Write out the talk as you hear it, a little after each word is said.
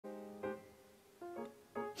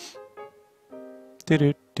Do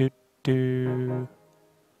do do do.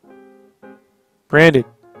 Brandon,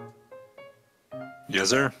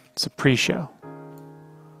 Yes, sir. it's a pre-show.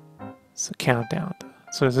 It's a countdown.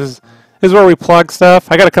 So this is where we plug stuff.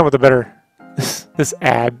 I got to come with a better this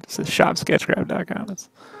ad. It says shopsketchcraft.com.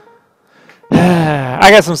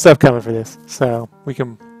 I got some stuff coming for this, so we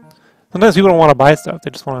can. Sometimes people don't want to buy stuff;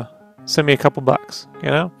 they just want to send me a couple bucks. You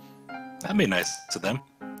know? That'd be nice to them.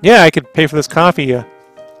 Yeah, I could pay for this coffee.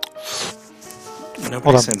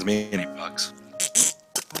 Nobody sends me any bucks.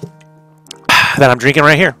 That I'm drinking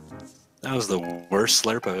right here. That was the worst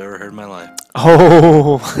slurp I've ever heard in my life.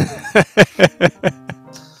 Oh.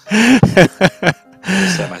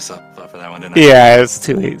 I set myself up for that one, didn't I? Yeah, it's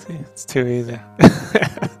too easy. It's too easy.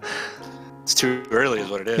 It's too early is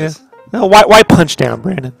what it Yeah. is. No, why punch down,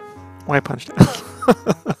 Brandon? Why punch down?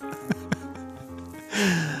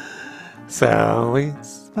 So,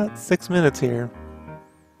 it's about 6 minutes here.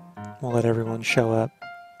 We'll let everyone show up.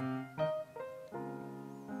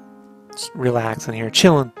 Just relaxing here.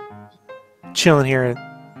 Chilling. Chilling here.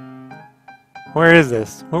 Where is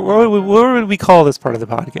this? What would we call this part of the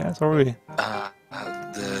podcast? Where would we?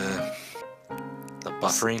 The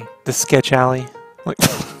buffering. The sketch alley. Like,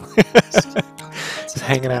 just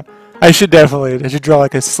hanging out. I should draw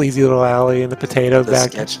like a sleazy little alley in the potato The back.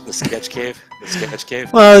 sketch cave. The sketch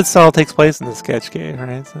cave. Well, it all takes place in the sketch cave,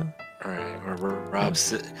 right? So. All right, where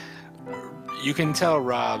Rob's. You can tell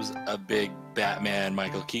Rob's a big Batman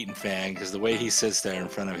Michael Keaton fan because the way he sits there in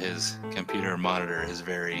front of his computer monitor is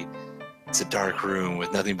very. It's a dark room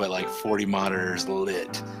with nothing but like 40 monitors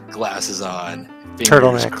lit, glasses on, fingers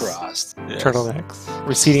Turtlenecks. crossed. Yes. Turtlenecks.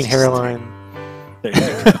 Receding hairline. There you go.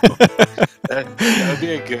 that would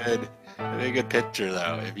be a good picture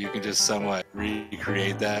though. If you can just somewhat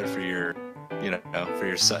recreate that for your,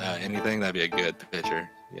 anything, that'd be a good picture.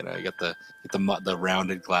 You know, you got the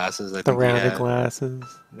rounded glasses. The rounded glasses.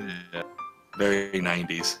 Yeah. Very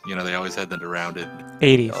 90s. You know, they always had the rounded.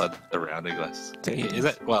 80s. The rounded glasses. 80s. Is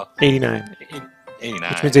that 89?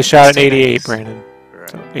 89. Which means they shot in 88, Brandon. Right.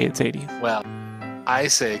 So it's 80s. Well, I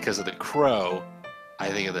say because of the Crow, I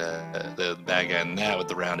think of the bad guy in that with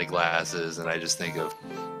the rounded glasses, and I just think of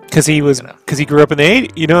Because he grew up in the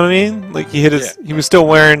 80s. You know what I mean? Like he was still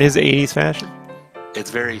wearing his 80s fashion.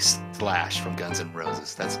 It's very Slash from Guns N'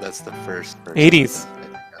 Roses. That's the first 80s.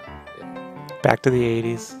 Back to the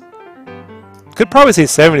 80s. Could probably say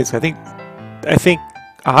 70s. I think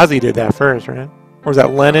Ozzy did that first, right? Or was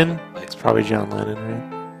that Lennon? It's probably John Lennon, right?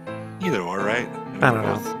 Either or, right? I don't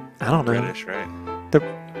know. I don't know. British, right?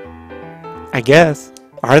 I guess.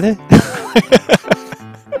 Are they?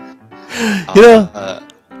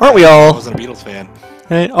 Aren't we I all? wasn't a Beatles fan.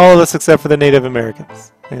 Right? All of us except for the Native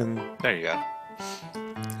Americans and There you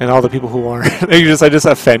go. all the people who aren't. I just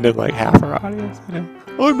offended like half our audience. You know?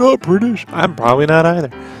 I'm not British. I'm probably not either.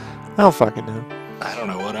 I don't fucking know. I don't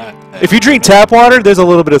know what If you drink tap water, there's a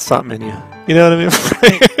little bit of something in you. You know what I mean?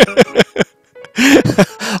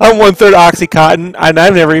 I'm 1/3 Oxycontin, and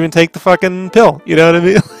I've never even take the fucking pill. You know what I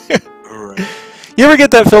mean? Right. You ever get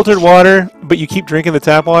that filtered water, but you keep drinking the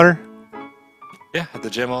tap water? Yeah, at the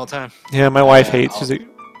gym all the time. Yeah, my wife hates. She's like,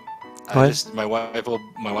 My wife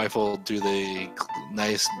will do the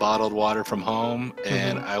nice bottled water from home,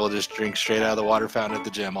 and I will just drink straight out of the water fountain at the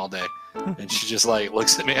gym all day. And she just like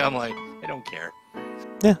looks at me. I'm like, I don't care.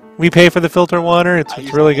 yeah, we pay for the filtered water. It's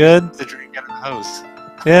really good. To drink out of the hose.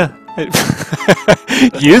 Yeah,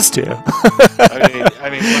 used to. I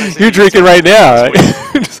mean, when I say You're drinking right now.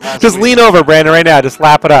 Just lean over, Brandon, right now. Just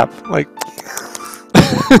lap it up, like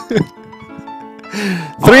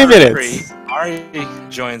 3 minutes. Ari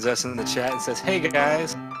joins us in the chat and says, "Hey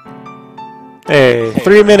guys." Hey,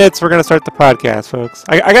 3 minutes. We're gonna start the podcast, folks.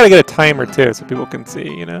 I gotta get a timer too, so people can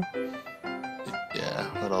see. You know. Yeah,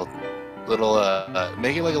 little.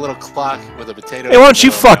 Make it like a little clock with a potato. Hey, why don't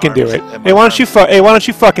you fucking do it? Hey, why don't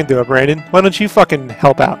you fucking do it, Brandon? Why don't you fucking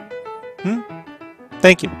help out?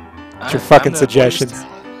 Thank you. It's your fucking suggestions.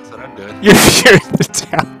 That's what I'm doing. You're the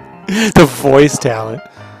talent, the voice talent.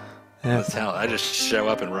 The talent. I just show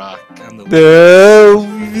up and rock. I'm the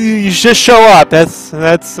You just show up. That's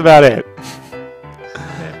about it.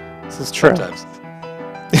 Yeah. This is true. Sometimes.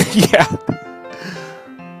 Yeah.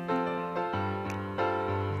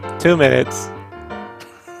 2 minutes.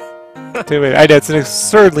 2 minutes. That's an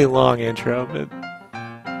absurdly long intro, but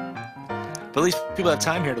at least people have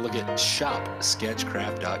time here to look at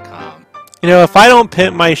shopsketchcraft.com. you know, if I don't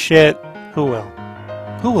pimp my shit, who will?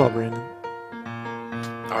 Who will, Brandon?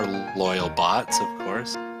 Our loyal bots, of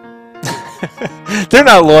course. They're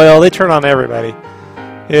not loyal. They turn on everybody.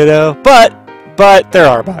 You know, but there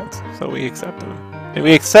are bots, so we accept them. And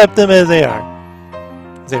we accept them as they are.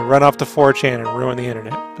 They run off to 4chan and ruin the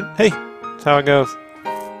internet. But hey, that's how it goes.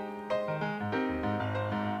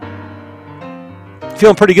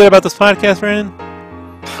 Feeling pretty good about this podcast, Brandon?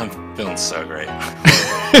 I'm feeling so great.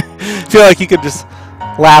 Feel like you could just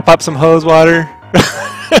lap up some hose water?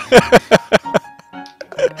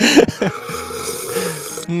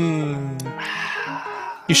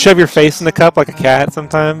 You shove your face in the cup like a cat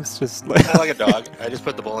sometimes, just like Not like a dog. I just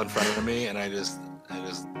put the bowl in front of me and I just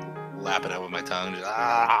lap it out with my tongue.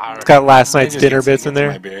 It's got last night's dinner bits in there.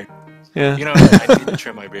 My beard. Yeah. You know, I need to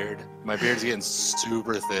trim my beard. My beard's getting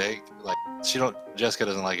super thick. Like Jessica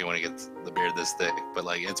doesn't like it when it gets the beard this thick, but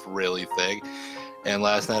like it's really thick. And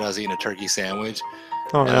last night I was eating a turkey sandwich,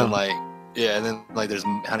 Oh and no. then there's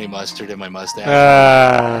honey mustard in my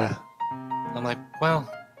mustache. I'm like,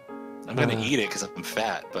 well, I'm gonna eat it because I'm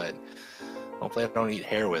fat, but hopefully I don't eat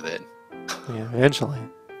hair with it. Yeah, eventually.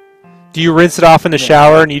 Do you rinse it off in the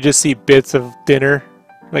shower and you just see bits of dinner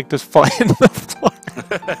like just flying to the floor?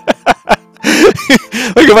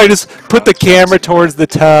 Like if I just put the camera towards the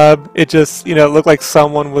tub, it just it looked like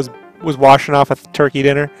someone was washing off a turkey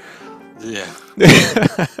dinner. Yeah.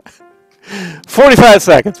 45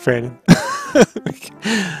 seconds, Brandon. I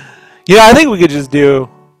think we could just do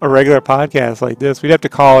a regular podcast like this. We'd have to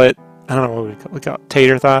call it, I don't know what we call it,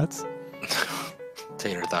 Tater Thoughts.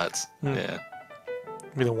 Tater thoughts. Yeah.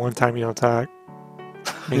 Maybe the one time you don't talk.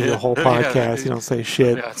 Maybe the whole podcast you don't say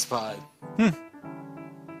shit. Yeah, it's fine.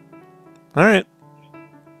 All right.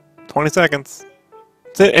 20 seconds.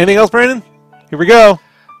 That's it. Anything else, Brandon? Here we go.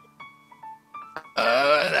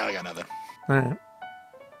 Now I got nothing. All right.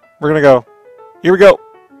 We're going to go. Here we go.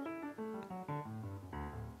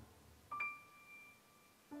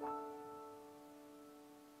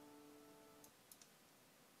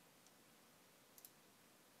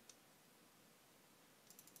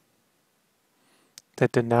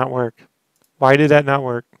 That did not work. Why did that not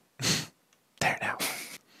work? There now.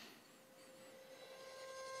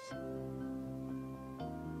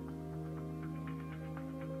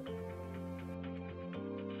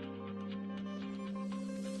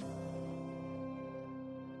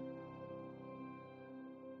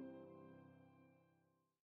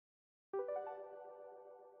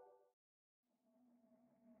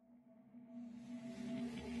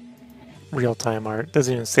 Real-time art.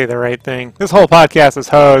 Doesn't even say the right thing. This whole podcast is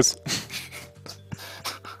hose.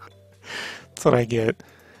 That's what I get.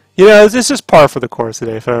 It's just par for the course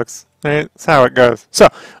today, folks. Right? That's how it goes. So,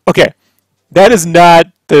 okay. That is not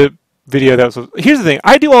the video that was... Here's the thing.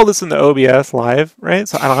 I do all this in the OBS live, right?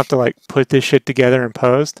 So I don't have to, put this shit together and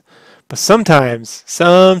post. But sometimes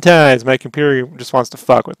my computer just wants to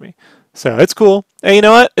fuck with me. So it's cool. Hey, you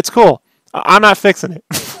know what? It's cool. I'm not fixing it.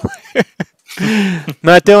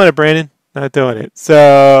 Not doing it, Brandon. Not doing it.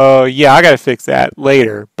 So, yeah, I got to fix that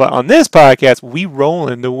later. But on this podcast, we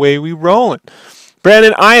rolling the way we rolling.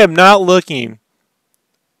 Brandon, I am not looking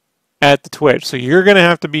at the Twitch. So you're going to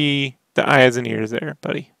have to be the eyes and ears there,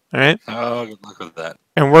 buddy. All right? Oh, good luck with that.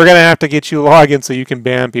 And we're going to have to get you logged in so you can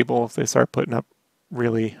ban people if they start putting up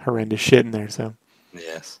really horrendous shit in there. So,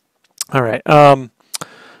 yes. All right.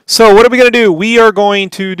 So what are we going to do? We are going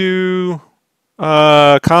to do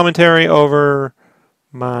commentary over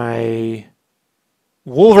my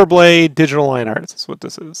Wolverblade digital line arts. That's what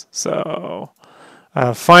this is. So,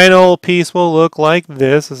 final piece will look like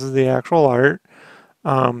this. This is the actual art.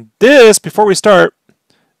 This, before we start,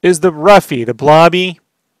 is the Ruffy, the blobby,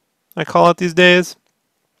 I call it these days.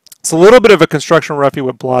 It's a little bit of a construction Ruffy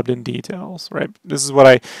with blobbed in details, right? This is what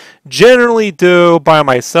I generally do by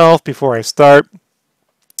myself before I start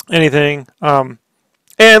anything. And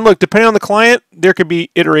look, depending on the client, there could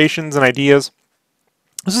be iterations and ideas.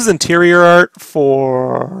 This is interior art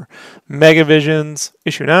for Megavisions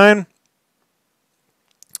issue 9.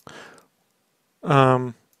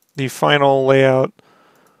 The final layout,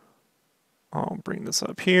 I'll bring this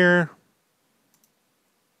up here.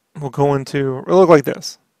 We'll go into, it'll look like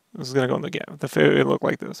this. This is going to go in the gap. It'll look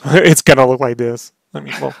like this. It's going to look like this. I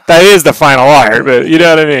mean, well, that is the final art, but you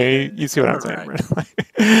know what I mean? You see what I'm saying,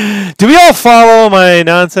 right? Do we all follow my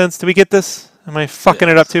nonsense? Do we get this? Am I fucking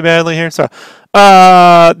it up too badly here? So,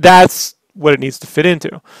 that's what it needs to fit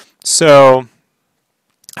into. So,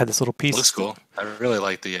 I had this little piece. Looks cool. I really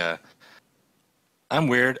like the, I'm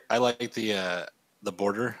weird. I like the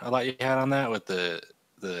border a lot you had on that with the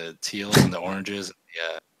teals and the oranges.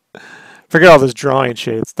 Yeah. Forget all this drawing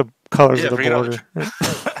shit. It's the colors of the border.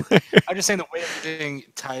 I'm just saying the way everything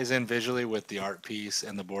ties in visually with the art piece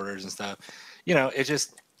and the borders and stuff. You know, it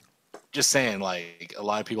just just saying, like, a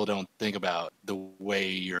lot of people don't think about the way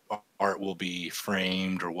your art will be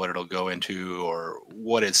framed or what it'll go into or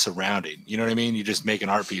what it's surrounding. You know what I mean? You just make an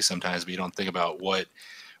art piece sometimes, but you don't think about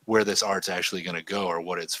where this art's actually going to go or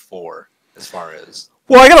what it's for as far as.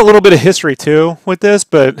 Well, I got a little bit of history too with this,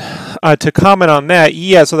 but to comment on that,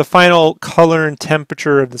 yeah, so the final color and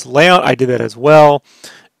temperature of this layout, I did that as well.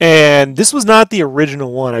 And this was not the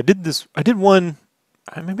original one. I did one,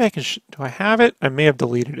 maybe I can, do I have it? I may have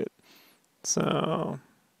deleted it. So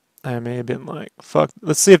I may have been like, fuck,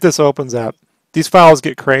 let's see if this opens up. These files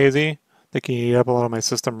get crazy. They can eat up a lot of my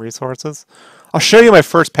system resources. I'll show you my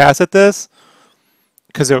first pass at this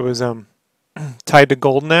because it was tied to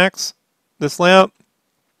Golden Axe, this layout.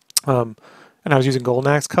 And I was using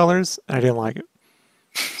Golden Axe colors and I didn't like it.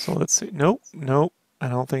 So let's see. Nope. I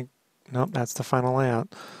don't think, nope, that's the final layout.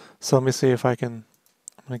 So let me see if I can,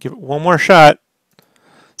 I'm going to give it one more shot.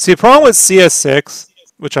 See, the problem with CS6,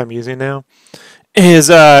 which I'm using now, is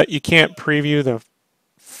you can't preview the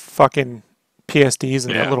fucking PSDs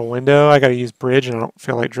in that little window. I got to use Bridge, and I don't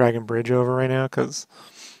feel like dragging Bridge over right now because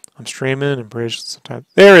I'm streaming and Bridge sometimes.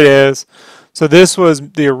 There it is. So this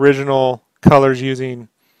was the original colors using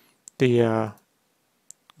the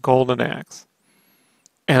Golden Axe.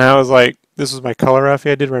 And I was like, this was my color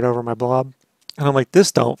Effie I did right over my blob. And I'm like,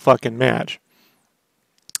 this don't fucking match.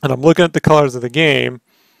 And I'm looking at the colors of the game,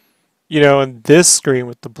 you know, and this screen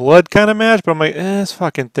with the blood kind of match, but I'm like, this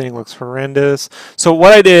fucking thing looks horrendous. So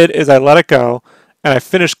what I did is I let it go, and I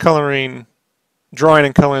finished drawing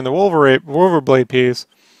and coloring the Wolverblade piece,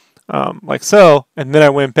 like so, and then I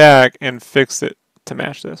went back and fixed it to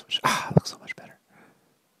match this, which looks so much better.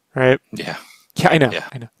 Right? Yeah. Yeah,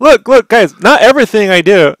 I know. Look, guys, not everything I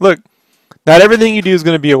do, not everything you do is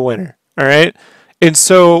going to be a winner, all right? And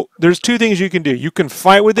so there's two things you can do. You can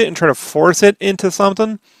fight with it and try to force it into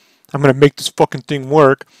something. I'm going to make this fucking thing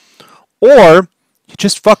work. Or you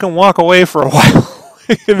just fucking walk away for a while.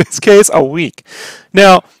 In this case, a week.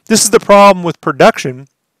 Now, this is the problem with production.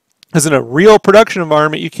 Is in a real production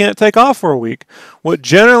environment, you can't take off for a week. What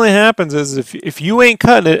generally happens is if you ain't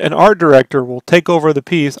cutting it, an art director will take over the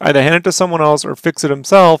piece, either hand it to someone else or fix it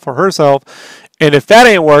himself or herself. And if that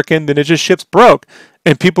ain't working, then it just ships broke.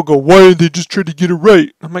 And people go, why didn't they just try to get it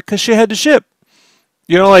right? I'm like, because she had to ship.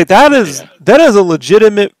 You know, like that is a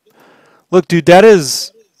legitimate... Look, dude,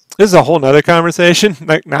 this is a whole nother conversation.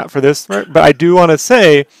 Like, not for this, right? But I do want to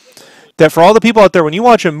say that for all the people out there, when you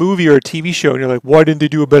watch a movie or a TV show and you're like, why didn't they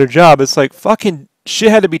do a better job? It's like, fucking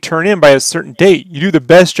shit had to be turned in by a certain date. You do the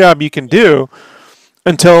best job you can do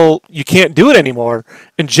until you can't do it anymore.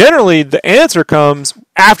 And generally, the answer comes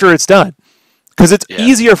after it's done. Because it's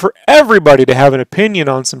easier for everybody to have an opinion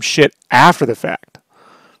on some shit after the fact.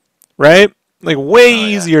 Right? Like, way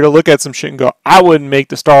easier to look at some shit and go, I wouldn't make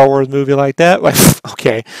the Star Wars movie like that. Like,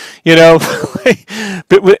 okay. You know?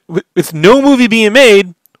 But with no movie being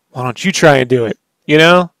made, why don't you try and do it? You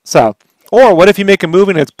know? So, or what if you make a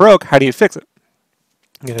movie and it's broke? How do you fix it?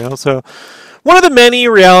 You know? So, one of the many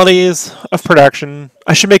realities of production,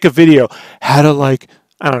 I should make a video. How to, like,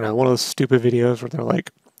 I don't know, one of those stupid videos where they're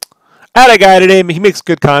like, I had a guy today, he makes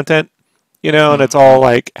good content, you know, and it's all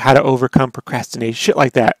like how to overcome procrastination, shit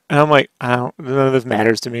like that. And I'm like, none of this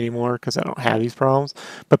matters to me anymore because I don't have these problems.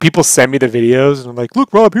 But people send me the videos and I'm like,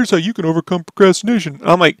 look, Rob, here's how you can overcome procrastination. And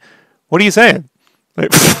I'm like, what are you saying?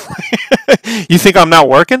 Like, you think I'm not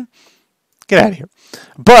working? Get out of here.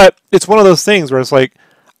 But it's one of those things where it's like,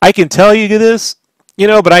 I can tell you this, you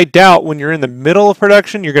know, but I doubt when you're in the middle of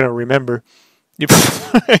production, you're going to remember.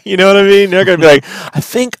 You know what I mean? They're going to be like, I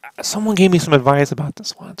think someone gave me some advice about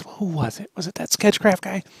this once. Who was it? Was it that Sketchcraft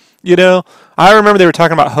guy? You know? I remember they were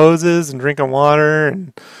talking about hoses and drinking water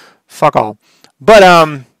and fuck all. But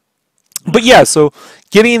yeah, so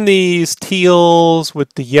getting these teals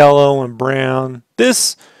with the yellow and brown,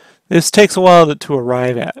 this takes a while to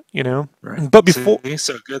arrive at, you know? Right. But before...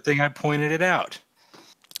 So good thing I pointed it out.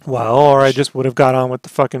 Well, or I just would have got on with the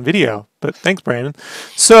fucking video. But thanks, Brandon.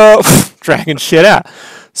 So, dragging shit out.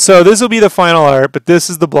 So this will be the final art, but this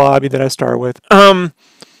is the blobby that I start with.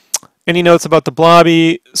 Any notes about the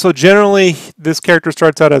blobby? So generally, this character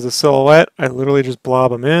starts out as a silhouette. I literally just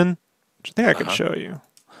blob him in, which I think I can show you.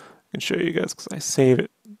 I can show you guys because I save it.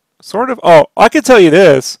 Sort of. Oh, I could tell you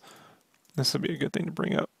this. This would be a good thing to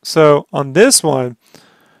bring up. So on this one,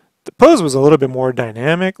 the pose was a little bit more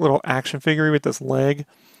dynamic, little action figure with this leg.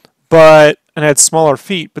 And had smaller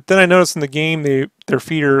feet. But then I noticed in the game their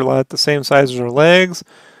feet are like the same size as their legs.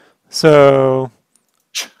 So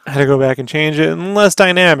I had to go back and change it and less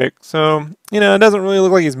dynamic. So, you know, it doesn't really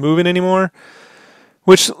look like he's moving anymore.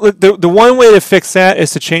 Which, the one way to fix that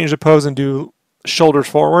is to change the pose and do shoulders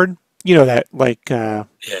forward. You know that, like, Yeah,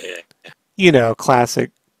 yeah. you know,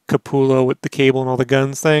 classic Capullo with the cable and all the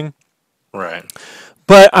guns thing. Right.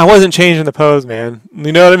 But I wasn't changing the pose, man.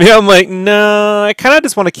 You know what I mean? I'm like, no, I kind of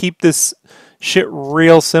just want to keep this shit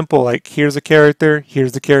real simple. Like, here's a character,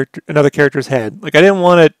 here's the character, another character's head. Like, I didn't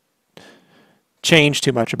want to change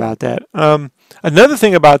too much about that. Another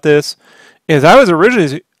thing about this is I was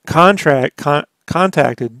originally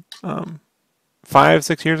contacted 5,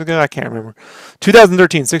 6 years ago. I can't remember.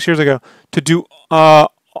 2013, 6 years ago, to do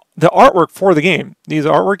the artwork for the game. These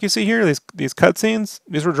artwork you see here, these cutscenes,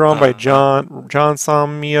 these were drawn by John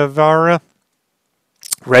Samyavara.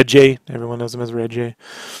 Red J. Everyone knows him as Red J.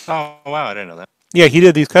 Oh wow, I didn't know that. Yeah, he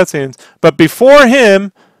did these cutscenes. But before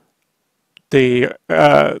him,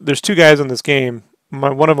 there's two guys on this game.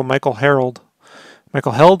 One of them, Michael Held,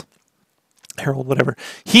 whatever.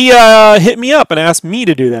 He hit me up and asked me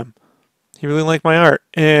to do them. He really liked my art,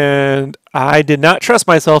 and I did not trust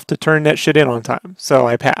myself to turn that shit in on time, so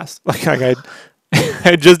I passed. Like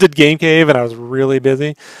I just did Game Cave, and I was really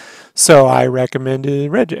busy, so I recommended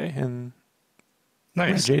Red J, and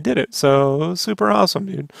Nice. Red J did it. So super awesome,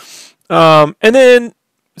 dude. And then,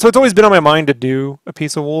 so it's always been on my mind to do a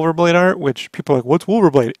piece of Wolverblade art, which people are like, what's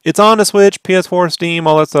Wolverblade? It's on the Switch, PS4, Steam,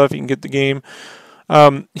 all that stuff. You can get the game.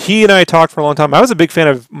 He and I talked for a long time. I was a big fan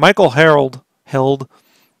of Michael Held,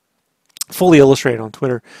 Fully Illustrated on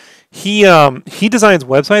Twitter. He designs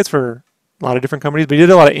websites for a lot of different companies, but he did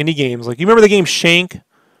a lot of indie games. Like, you remember the game Shank? It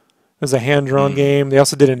was a hand-drawn game. They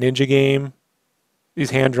also did a ninja game.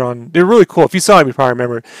 These hand-drawn, they're really cool. If you saw him, you probably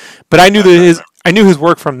remember it. But I knew his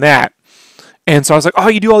work from that. And so I was like, oh,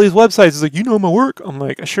 you do all these websites. He's like, you know my work. I'm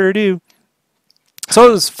like, I sure do. So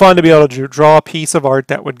it was fun to be able to draw a piece of art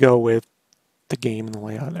that would go with the game and the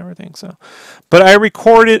layout and everything. So, but I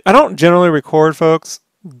recorded. I don't generally record, folks,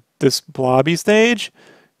 this blobby stage,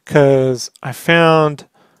 because I found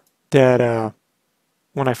that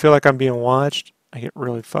when I feel like I'm being watched, I get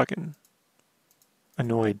really fucking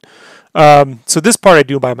annoyed. So this part I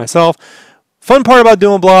do by myself. Fun part about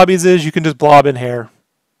doing blobbies is you can just blob in hair.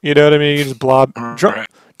 You know what I mean? You can just blob.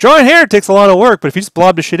 Drawing hair takes a lot of work, but if you just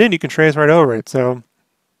blob the shit in, you can trace right over it. So,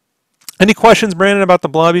 any questions, Brandon, about the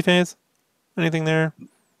blobby phase? Anything there?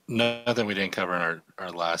 Nothing we didn't cover in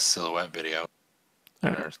our last silhouette video.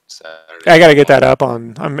 Right. I got to get that up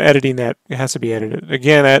on. I'm editing that. It has to be edited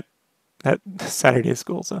again. That Saturday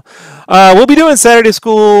school. So we'll be doing Saturday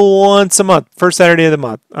school once a month, first Saturday of the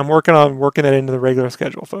month. I'm working that into the regular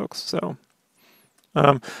schedule, folks. So,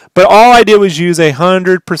 but all I did was use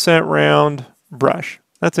 100% round brush.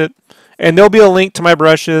 That's it. And there'll be a link to my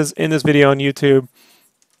brushes in this video on YouTube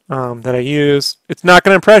that I use. It's not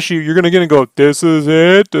going to impress you. You're going to go, this is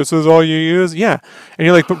it? This is all you use? Yeah. And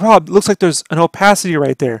you're like, but Rob, it looks like there's an opacity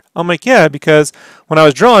right there. I'm like, yeah, because when I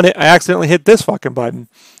was drawing it, I accidentally hit this fucking button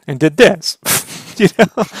and did this. You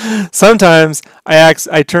know, sometimes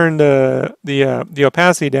I turn the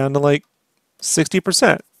opacity down to like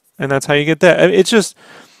 60%, and that's how you get that. It's just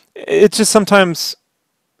sometimes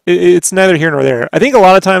it's neither here nor there. I think a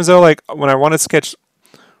lot of times though, like when I want to sketch,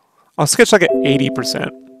 I'll sketch like at 80%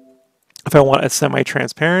 if I want a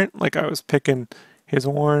semi-transparent. Like I was picking his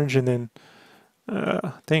orange, and then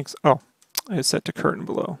thanks. Oh, it's set to curtain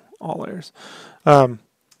below all layers.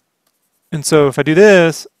 And so if I do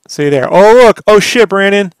this, see there. Oh look! Oh shit,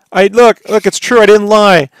 Brandon! Look! It's true. I didn't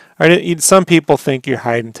lie. I didn't. Some people think you're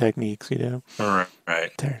hiding techniques, you know.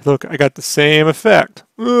 Right. There. Look, I got the same effect.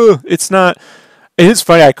 Ugh, it's not. It is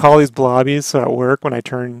funny. I call these blobbies so at work when I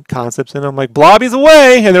turn concepts in. I'm like, blobbies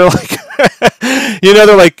away, and they're like, you know,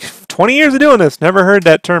 they're like 20 years of doing this. Never heard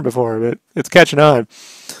that term before, but it's catching on.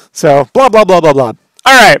 So blah blah blah blah blah.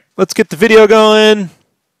 All right, let's get the video going.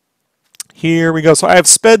 Here we go. So I've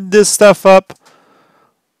sped this stuff up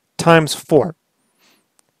times 4.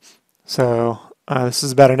 So this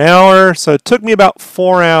is about an hour. So it took me about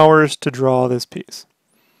 4 hours to draw this piece.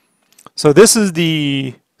 So this is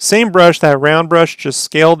the same brush, that round brush, just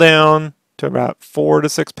scaled down to about 4 to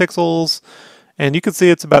 6 pixels. And you can see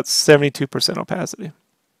it's about 72% opacity.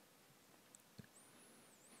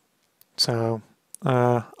 So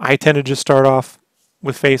I tend to just start off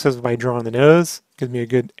with faces by drawing the nose. Gives me a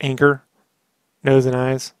good anchor. Nose and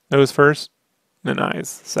eyes. Nose first, then eyes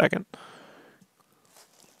second.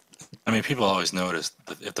 I mean, people always notice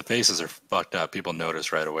if the faces are fucked up. People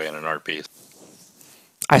notice right away in an art piece.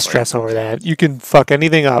 I stress over that. You can fuck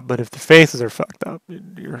anything up, but if the faces are fucked up,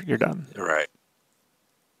 you're done. Right.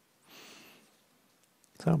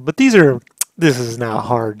 So, but this is not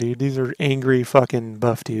hard, dude. These are angry fucking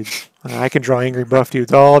buff dudes. I can draw angry buff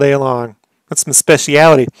dudes all day long. That's my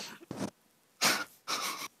speciality.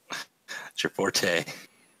 It's your forte.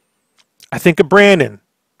 I think of Brandon.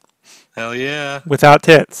 Hell yeah. without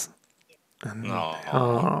tits. No.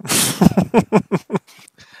 Um,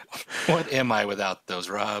 What am I without those,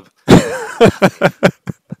 Rob?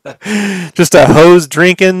 just a hose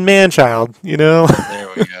drinking man child, you know. There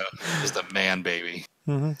we go. Just a man baby.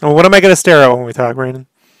 Well, what am I going to stare at when we talk, Brandon?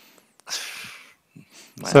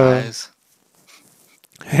 My So, eyes.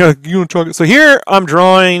 you want to talk? So here I'm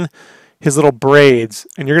drawing his little braids,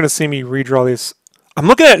 and you're going to see me redraw these. I'm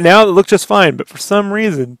looking at it now; it looks just fine, but for some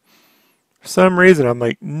reason, I'm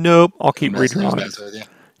like, nope, I'll keep redrawing. With you.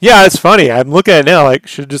 Yeah, it's funny. I'm looking at it now, like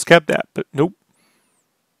should have just kept that, but nope.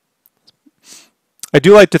 I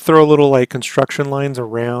do like to throw little like construction lines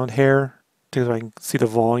around hair because I can see the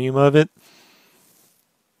volume of it.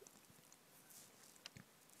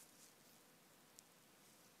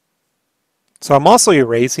 So I'm also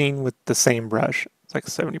erasing with the same brush. It's like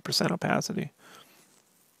 70% opacity.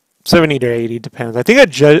 70 to 80 depends. I think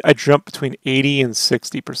I jump between 80 and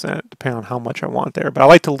 60% depending on how much I want there. But I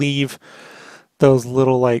like to leave those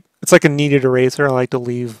little like it's like a kneaded eraser. I like to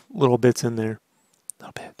leave little bits in there.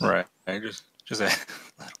 Little bits. Right. Just add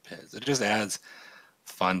little bits. It just adds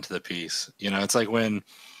fun to the piece. You know, it's like when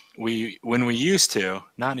we used to,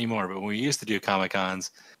 not anymore, but when we used to do Comic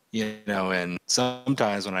Cons, you know, and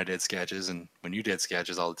sometimes when I did sketches and when you did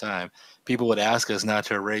sketches all the time, people would ask us not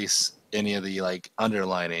to erase any of the like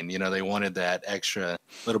underlining. You know, they wanted that extra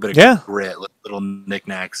little bit of grit, little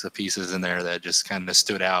knickknacks of pieces in there that just kind of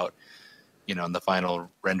stood out, you know, in the final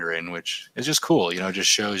rendering, which is just cool. You know, it just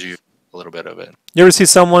shows you a little bit of it. You ever see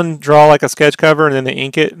someone draw like a sketch cover and then they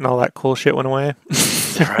ink it and all that cool shit went away?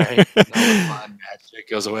 Right. All the fun magic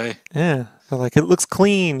goes away. Yeah. They're like, it looks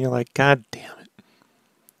clean. You're like, God damn it.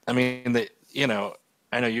 I mean, you know,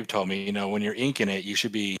 I know you've told me, you know, when you're inking it, you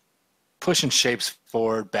should be pushing shapes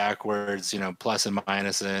forward, backwards, you know, plus and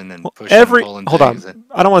minusing and pushing and pulling hold on. things.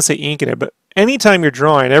 I don't want to say inking it, but anytime you're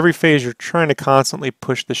drawing, every phase you're trying to constantly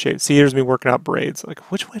push the shape. See, here's me working out braids.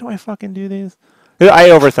 Like, which way do I fucking do these? I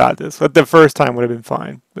overthought this. The first time would have been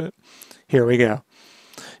fine, but here we go.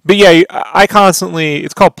 But yeah, I constantly,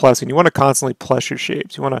 it's called plussing. You want to constantly plus your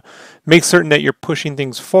shapes. You want to make certain that you're pushing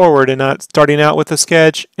things forward and not starting out with a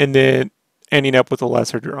sketch and then ending up with a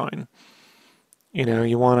lesser drawing. You know,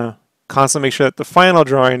 you want to constantly make sure that the final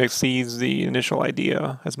drawing exceeds the initial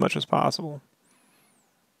idea as much as possible.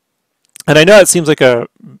 And I know it seems like a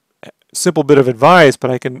simple bit of advice, but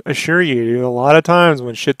I can assure you, a lot of times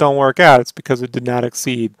when shit don't work out, it's because it did not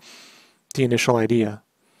exceed the initial idea.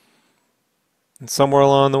 And somewhere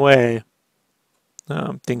along the way,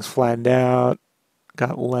 things flattened out,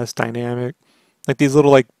 got less dynamic. Like these little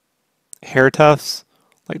like hair tufts,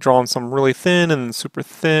 like drawing some really thin and then super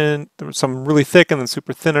thin. There was some really thick and then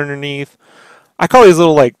super thin underneath. I call these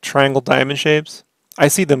little like triangle diamond shapes. I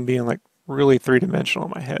see them being like really three-dimensional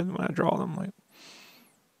in my head when I draw them. Like,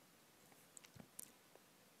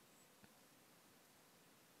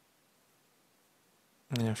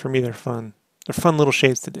 yeah, for me they're fun. They're fun little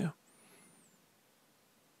shapes to do.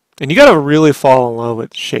 And you gotta really fall in love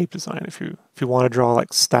with shape design if you want to draw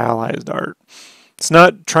like stylized art. It's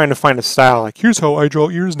not trying to find a style like here's how I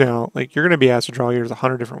draw ears now. Like you're gonna be asked to draw ears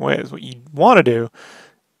 100 different ways. What you want to do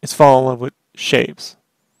is fall in love with shapes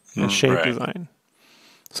and shape design.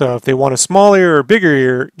 So if they want a small ear or bigger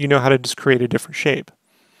ear, you know how to just create a different shape.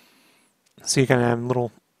 So you can have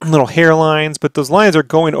little hairlines, but those lines are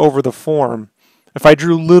going over the form. If I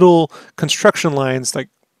drew little construction lines like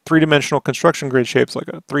three-dimensional construction grid shapes like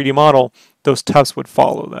a 3D model, those tufts would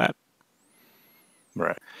follow that.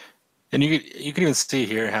 Right. And you can even see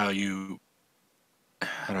here how do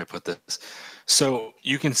I put this? So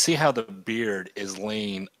you can see how the beard is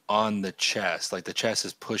laying on the chest, like the chest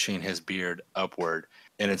is pushing his beard upward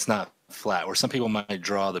and it's not flat, where some people might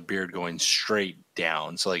draw the beard going straight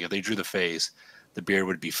down. So like if they drew the face, the beard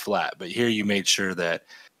would be flat. But here you made sure that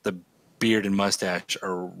the beard and mustache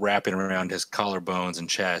are wrapping around his collarbones and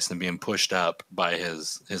chest and being pushed up by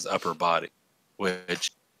his upper body,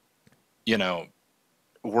 which, you know,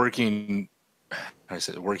 working I don't want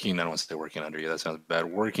to say working under you, that sounds bad,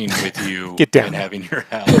 working with you Get down. And having your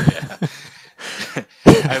help. Yeah.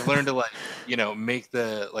 I've learned to like, you know, make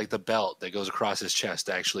the belt that goes across his chest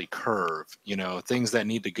to actually curve, you know, things that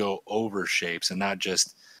need to go over shapes and not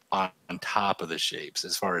just on top of the shapes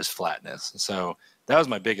as far as flatness. So that was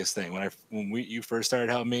my biggest thing when you first started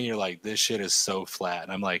helping me. You're like, this shit is so flat,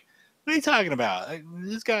 and I'm like, what are you talking about? Like,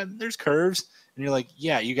 there's curves, and you're like,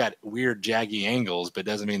 yeah, you got weird jaggy angles, but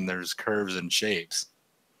doesn't mean there's curves and shapes.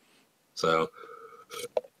 So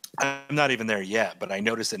I'm not even there yet, but I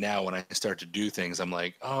notice it now when I start to do things. I'm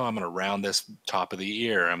like, oh, I'm gonna round this top of the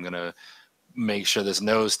ear. I'm gonna make sure this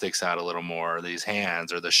nose sticks out a little more, or these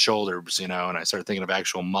hands, or the shoulders, and I start thinking of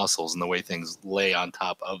actual muscles and the way things lay on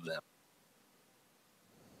top of them.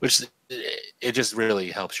 Which, it just really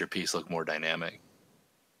helps your piece look more dynamic.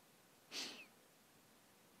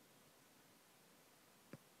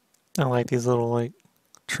 I like these little, like,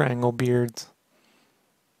 triangle beards.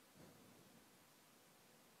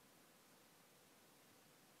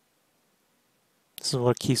 This is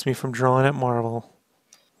what keeps me from drawing at Marvel.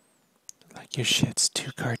 Like, your shit's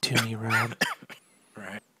too cartoony, Rob.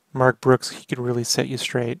 Right. Mark Brooks, he could really set you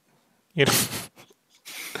straight.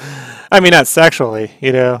 I mean, not sexually,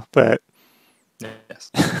 but...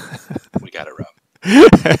 Yes. We got it,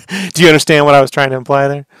 Rob. Do you understand what I was trying to imply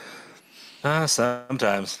there?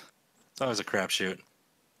 Sometimes. It's always a crapshoot.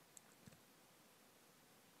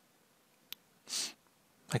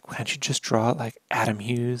 Like, why don't you just draw it like Adam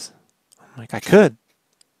Hughes? I'm like, I could.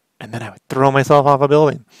 And then I would throw myself off a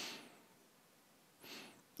building.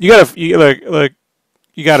 You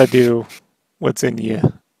gotta do what's in you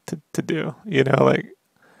to do. Like,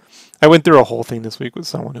 I went through a whole thing this week with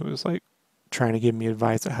someone who was like trying to give me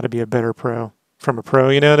advice on how to be a better pro from a pro.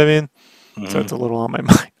 You know what I mean? Mm-hmm. So it's a little on my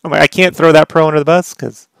mind. I'm like, I can't throw that pro under the bus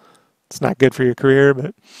because it's not good for your career.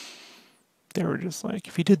 But they were just like,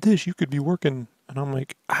 if you did this, you could be working. And I'm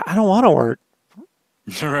like, I don't want to work.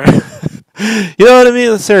 Right. You know what I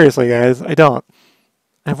mean? Seriously, guys, I don't.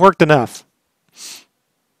 I've worked enough.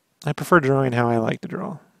 I prefer drawing how I like to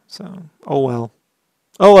draw. So, oh well.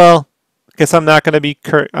 Guess I'm not going to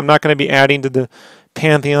be adding to the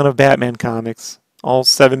pantheon of Batman comics. All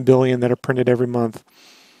 7 billion that are printed every month.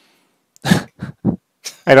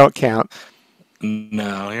 I don't count.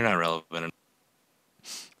 No, you're not relevant.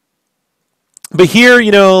 But here,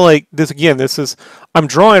 like this again, I'm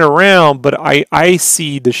drawing around, but I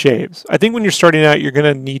see the shapes. I think when you're starting out, you're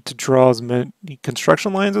going to need to draw as many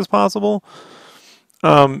construction lines as possible,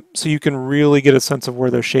 so you can really get a sense of where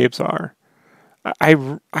those shapes are.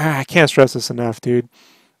 I can't stress this enough, dude.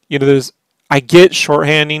 I get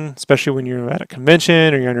shorthanding, especially when you're at a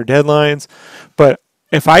convention or you're under deadlines, but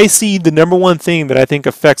if I see the number one thing that I think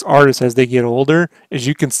affects artists as they get older is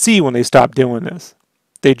you can see when they stop doing this.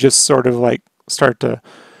 They just sort of like start to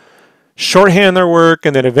shorthand their work,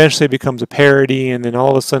 and then eventually it becomes a parody, and then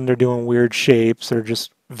all of a sudden they're doing weird shapes or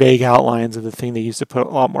just vague outlines of the thing they used to put a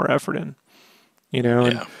lot more effort in.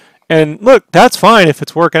 Yeah. And look, that's fine if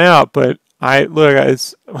it's working out, but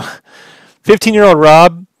it's 15-year-old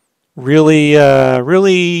Rob really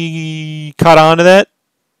caught on to that,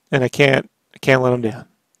 and I can't let him down.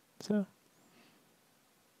 So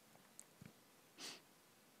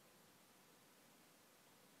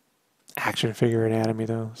action figure anatomy,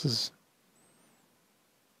 though. This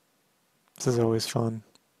is always fun.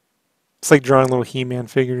 It's like drawing little He-Man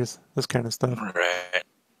figures, this kind of stuff. Right.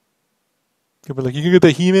 People are like, you can get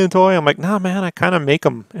the He-Man toy? I'm like, nah, man, I kind of make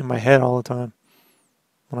them in my head all the time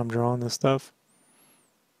when I'm drawing this stuff.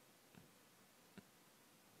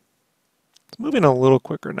 It's moving a little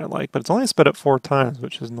quicker than I like, but it's only sped up 4 times,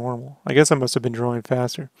 which is normal. I guess I must have been drawing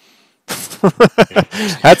faster.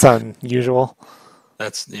 That's unusual.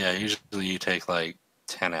 Usually you take like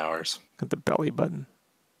 10 hours. Got the belly button.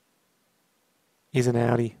 He's an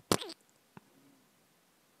Audi.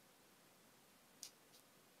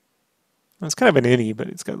 It's kind of an innie, but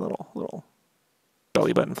it's got a little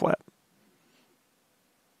belly button flap.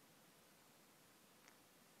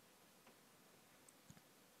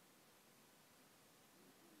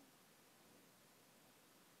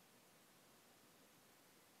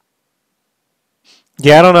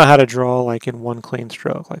 Yeah, I don't know how to draw like in one clean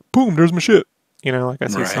stroke. Like, boom, there's my shit. Like I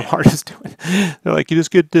see some artists doing. They're like, you just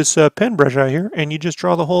get this pen brush out here, and you just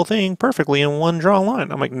draw the whole thing perfectly in one draw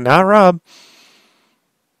line. I'm like, nah, Rob.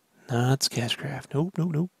 Not Sketchcraft. Nope.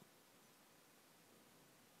 I'm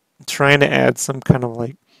trying to add some kind of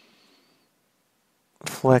like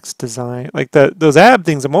flex design. Like those ab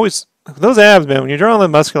things, those abs, man, when you're drawing the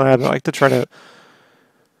muscular abs, I like to try to,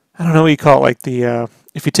 I don't know what you call it, like the,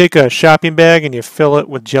 if you take a shopping bag and you fill it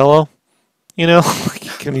with Jell-O, like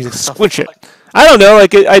you can just squish it. I don't know,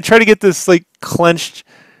 like I try to get this like clenched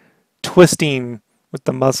twisting with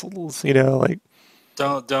the muscles, like.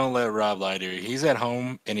 Don't let Rob lie to you. He's at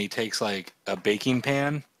home and he takes like a baking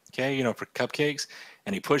pan, okay, for cupcakes,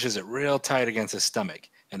 and he pushes it real tight against his stomach,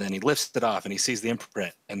 and then he lifts it off and he sees the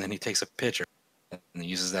imprint, and then he takes a picture and he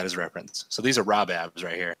uses that as reference. So these are Rob abs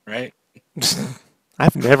right here, right?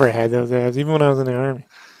 I've never had those abs, even when I was in the Army.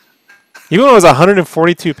 Even when I was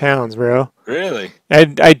 142 pounds, bro. Really?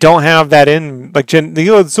 I don't have that in, like,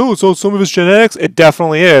 so some of it's genetics? It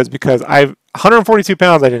definitely is, because 142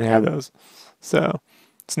 pounds, I didn't have those. So,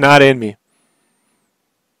 it's not in me.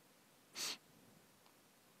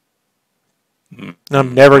 And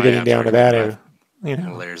I'm never Oh, getting yeah, down to sure. that. Five You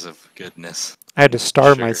know, layers of goodness. I had to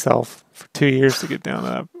starve Sure. myself for 2 years to get down to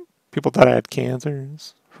that. People thought I had cancer.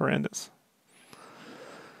 It's horrendous.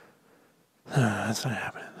 That's not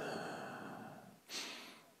happening.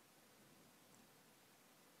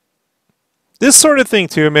 This sort of thing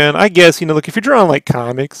too, man. I guess, look, if you're drawing like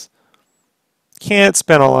comics, can't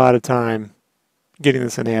spend a lot of time getting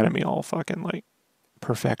this anatomy all fucking like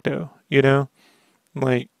perfecto,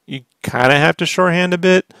 Like you kind of have to shorthand a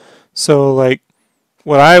bit. So like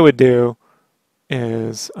what I would do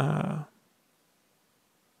is what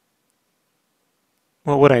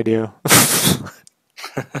would I do?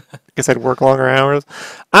 I guess I'd work longer hours.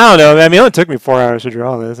 I don't know. I mean, it only took me 4 hours to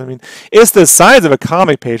draw this. I mean, it's the size of a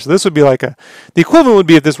comic page. So this would be like the equivalent would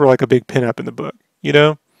be if this were like a big pinup in the book,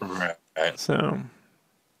 Right. So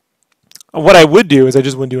what I would do is I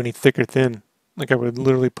just wouldn't do any thick or thin. Like I would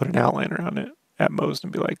literally put an outline around it at most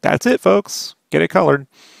and be like, that's it, folks. Get it colored.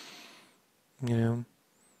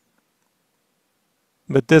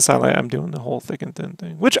 But this, I'm doing the whole thick and thin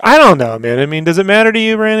thing. Which, I don't know, man. I mean, does it matter to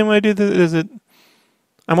you, Brandon, when I do this?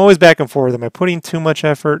 I'm always back and forth. Am I putting too much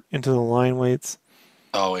effort into the line weights?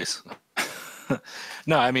 Always.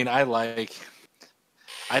 No, I mean, I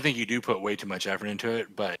think you do put way too much effort into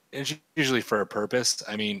it, but it's usually for a purpose.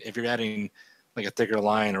 I mean, if you're adding like a thicker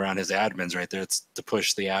line around his abdomens right there, it's to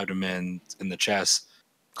push the abdomen and the chest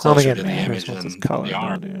closer to the image and the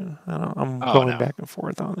arm. Dude. I don't. I'm going back and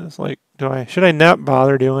forth on this. Like, should I not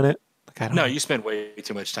bother doing it? Like, I don't know. You spend way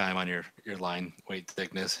too much time on your line weight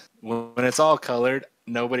thickness. When it's all colored,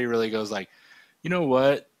 nobody really goes like, you know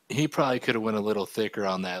what? He probably could have went a little thicker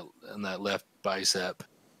on that left bicep.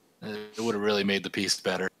 It would have really made the piece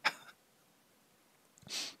better.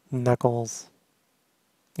 Knuckles.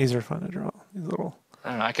 These are fun to draw. These little. I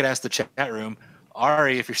don't know. I could ask the chat room,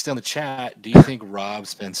 Ari, if you're still in the chat, do you think Rob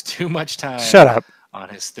spends too much time Shut up. on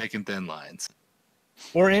his thick and thin lines?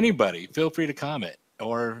 Or anybody, feel free to comment.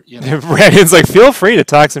 Or Brandon's like, feel free to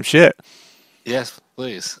talk some shit. Yes,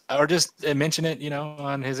 please. Or just mention it,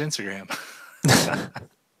 on his Instagram.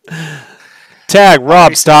 Tag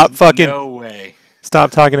Rob. Stop fucking. No way.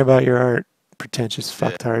 Stop talking about your art, pretentious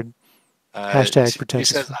fucktard. Hashtag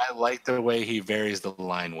pretentious. He says, I like the way he varies the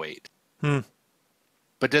line weight.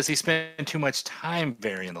 But does he spend too much time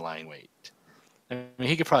varying the line weight? I mean,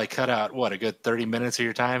 he could probably cut out, a good 30 minutes of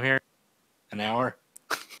your time here? An hour?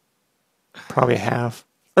 Probably half.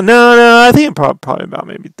 No, I think probably about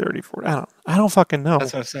maybe 30, 40. I don't fucking know.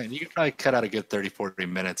 That's what I'm saying. You could probably cut out a good 30, 40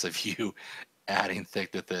 minutes of you adding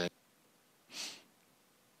thick to thin.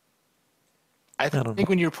 I think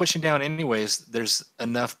when you're pushing down anyways, there's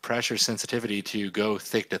enough pressure sensitivity to go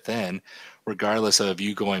thick to thin, regardless of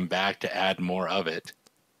you going back to add more of it.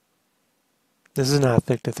 This is not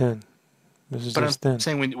thick to thin. This is just thin. I'm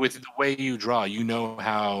saying with the way you draw, you know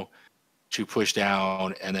how to push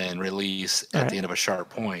down and then release at the end of a sharp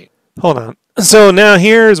point. Hold on. So now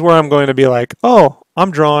here's where I'm going to be like, oh, I'm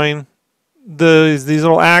drawing these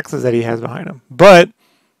little axes that he has behind him. But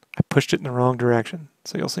I pushed it in the wrong direction.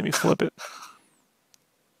 So you'll see me flip it.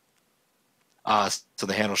 So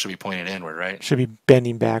the handle should be pointed inward, right? It should be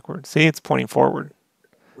bending backward. See, it's pointing forward.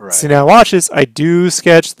 Right. See, now watch this. I do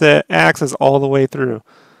sketch the axis all the way through.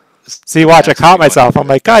 See, watch, I caught myself. I'm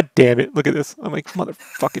like, God damn it. Look at this. I'm like,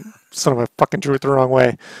 motherfucking son of a fucking drew it the wrong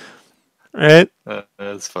way. Right?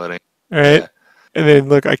 That's funny. Right? Yeah. And then,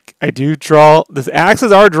 look, I do draw. The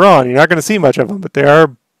axes are drawn. You're not going to see much of them, but they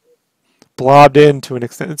are blobbed in to an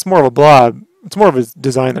extent. It's more of a blob. It's more of a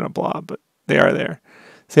design than a blob, but they are there.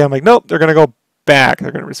 See, I'm like, nope, they're going to go back.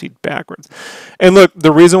 They're going to recede backwards. And look,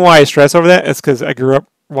 the reason why I stress over that is because I grew up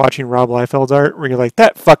watching Rob Liefeld's art where you're like,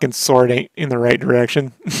 that fucking sword ain't in the right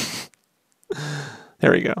direction.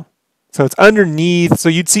 There we go. So it's underneath. So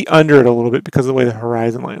you'd see under it a little bit because of the way the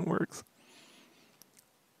horizon line works.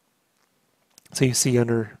 So you see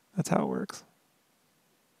under. That's how it works.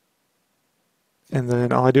 And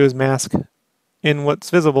then all I do is mask in what's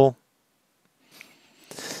visible.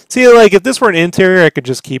 See, like, if this were an interior, I could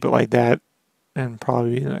just keep it like that and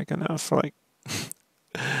probably be like enough for like,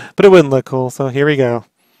 but it wouldn't look cool. So here we go.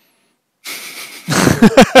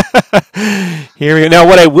 Here we go. Now,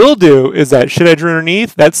 what I will do is that shit I drew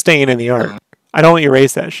underneath, that's staying in the art. I don't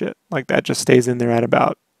erase that shit. Like, that just stays in there at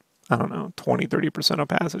about, I don't know, 20, 30%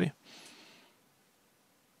 opacity.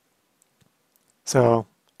 So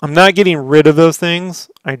I'm not getting rid of those things.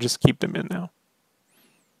 I just keep them in now.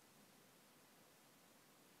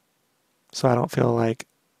 So I don't feel like,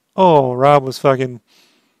 oh, Rob was fucking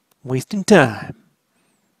wasting time.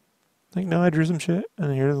 Like, no, I drew some shit.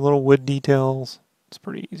 And here's the little wood details. It's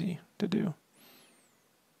pretty easy to do.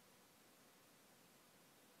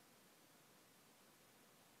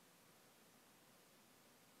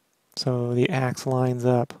 So the axe lines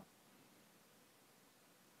up.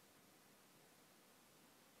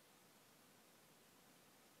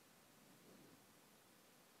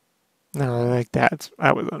 No, like that.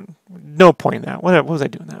 I was no point in that. What was I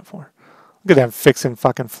doing that for? Look at that fixing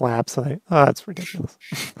fucking flaps. Like, oh, that's ridiculous.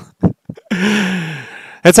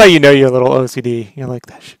 That's how you know you're a little OCD. You're like,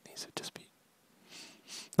 that shit needs to just be.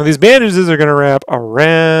 Now these bandages are gonna wrap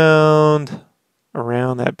around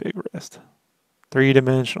that big wrist,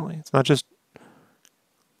 3-dimensionally. It's not just.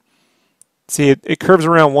 See, it curves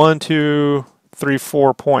around 1, 2, 3,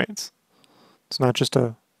 4 points. It's not just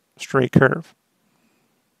a straight curve.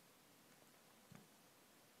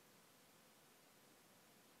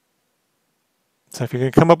 So if you're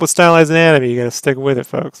going to come up with stylized anatomy, you got to stick with it,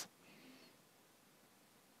 folks.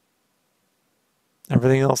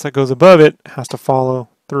 Everything else that goes above it has to follow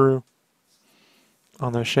through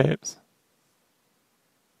on those shapes.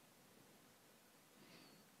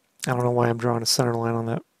 I don't know why I'm drawing a center line on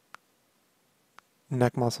that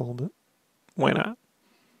neck muscle, but why not?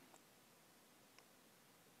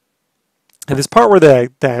 And this part where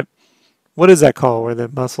that what is that called? Where the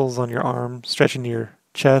muscles on your arm stretch into your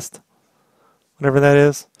chest? Whatever that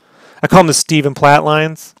is. I call them the Stephen Platt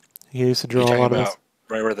lines. He used to draw a lot of this.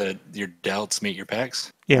 Right where your delts meet your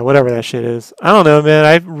pecs? Yeah, whatever that shit is. I don't know, man.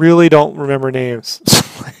 I really don't remember names.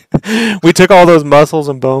 We took all those muscles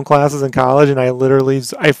and bone classes in college, and I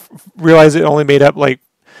realized it only made up like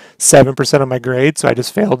 7% of my grade, so I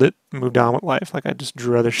just failed it and moved on with life. Like I just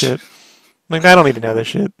drew other shit. Like I don't need to know this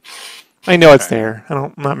shit. I know it's there.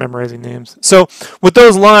 I'm not memorizing names. So with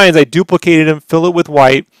those lines, I duplicated them, fill it with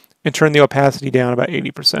white, and turn the opacity down about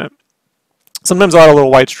 80%. Sometimes I'll add a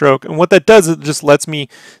little white stroke. And what that does is it just lets me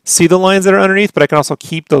see the lines that are underneath, but I can also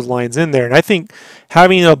keep those lines in there. And I think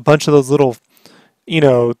having a bunch of those little,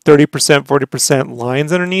 30%, 40%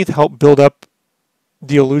 lines underneath help build up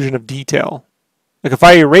the illusion of detail. Like if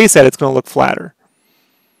I erase that, it's going to look flatter.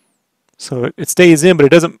 So it stays in, but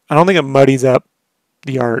it doesn't, I don't think it muddies up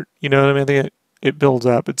the art. You know what I mean? I think it builds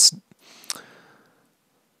up.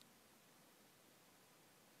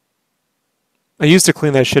 I used to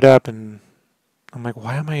clean that shit up, and I'm like,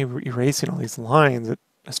 why am I erasing all these lines that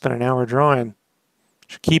I spent an hour drawing? I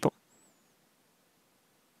should keep them.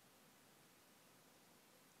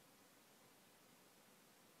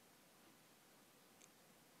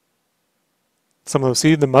 Some of those,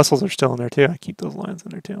 see, the muscles are still in there too. I keep those lines in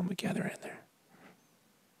there too. I'm like, yeah, they're in there.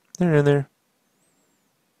 They're in there.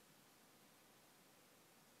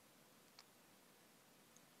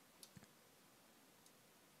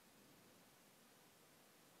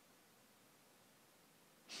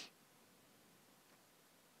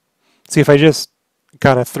 See, if I just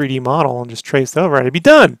got a 3D model and just traced over it, I'd be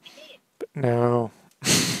done. But no.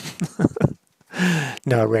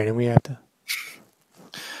 No, Brandon, we have to.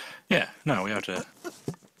 Yeah, no, we have to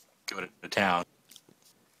go to town.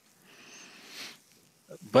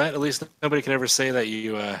 But at least nobody can ever say that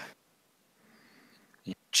you're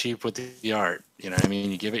cheap with the art. You know what I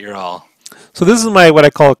mean? You give it your all. So this is what I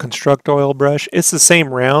call a construct oil brush. It's the same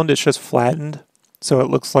round, it's just flattened. So it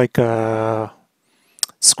looks like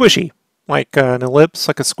squishy, like an ellipse,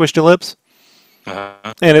 like a squished ellipse.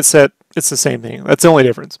 Uh-huh. And it's the same thing. That's the only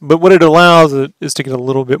difference. But what it allows is to get a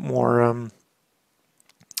little bit more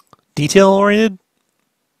detail-oriented.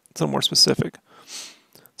 It's a little more specific.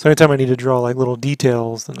 So anytime I need to draw like little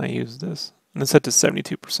details, then I use this. And it's set to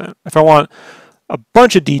 72%. If I want a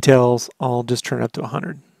bunch of details, I'll just turn it up to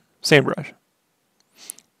 100. Same brush.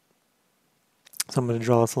 So I'm going to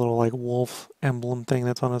draw this little like wolf emblem thing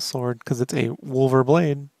that's on a sword because it's a wolver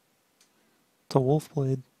blade. It's a wolf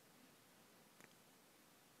blade.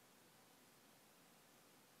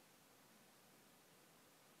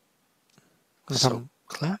 So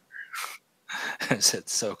clever. I said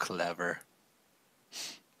so clever.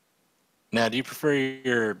 Now, do you prefer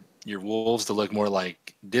your wolves to look more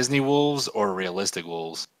like Disney wolves or realistic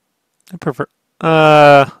wolves? I prefer.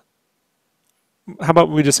 How about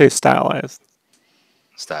we just say stylized?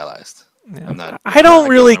 Stylized. Yeah. I don't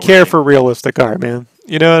really care for realistic art, man.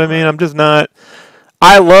 You know what I mean? I'm just not.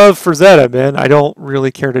 I love Frazetta, man. I don't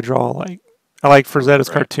really care to draw like. I like Frazetta's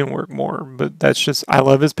cartoon work more, but that's just. I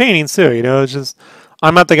love his paintings too. It's just.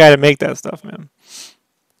 I'm not the guy to make that stuff, man.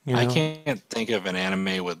 I can't think of an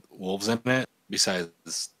anime with wolves in it besides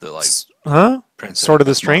the Sword of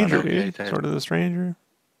the Stranger, dude. Sword of the Stranger.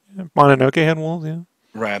 Yeah. Mononoke had wolves, yeah.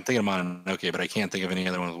 Right, I'm thinking of Mononoke, but I can't think of any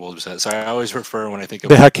other one with wolves besides. So I always prefer when I think of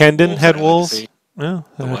the Hakenden had wolves. Yeah,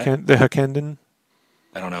 the Hakenden.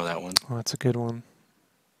 I don't know that one. Oh, that's a good one.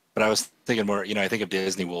 But I was thinking more. I think of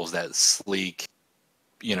Disney wolves, that sleek,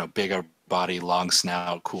 big body, long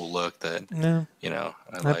snout, cool look that No, I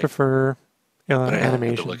I like. prefer But I have to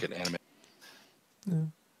animation. look at anime. Yeah.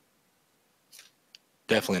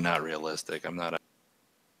 Definitely not realistic. I'm not a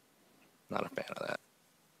fan of that.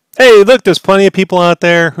 Hey, look, there's plenty of people out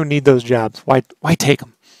there who need those jobs. Why take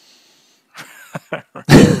them?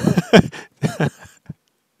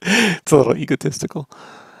 It's a little egotistical.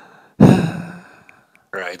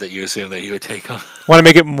 Right, that you assume that he would take them. Want to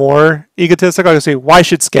make it more egotistical? I say, why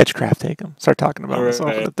should Sketchcraft take them? Start talking about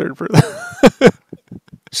myself in the third person.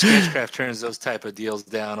 Sketchcraft turns those type of deals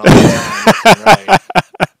down all the time.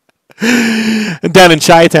 Right. Down in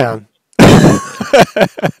Chi-Town.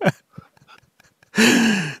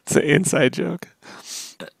 It's an inside joke.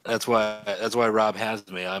 That's why Rob has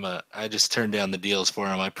me. I just turn down the deals for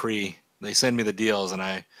him. They send me the deals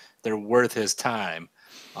and they're worth his time.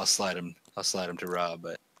 I'll slide him to Rob,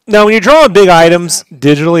 but now when you're drawing big items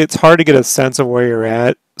digitally, it's hard to get a sense of where you're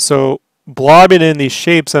at. So blobbing in these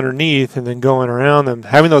shapes underneath and then going around them,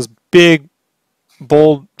 having those big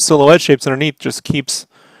bold silhouette shapes underneath just keeps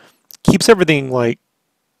everything like,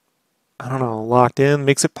 I don't know, locked in,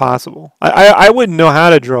 makes it possible. I wouldn't know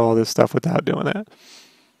how to draw all this stuff without doing that.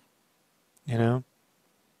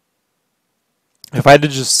 If I had to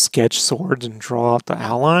just sketch swords and draw out the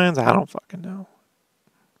outlines, I don't fucking know.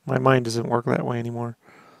 My mind doesn't work that way anymore.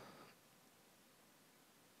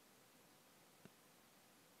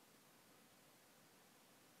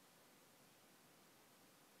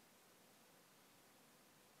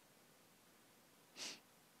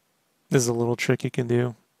 This is a little trick you can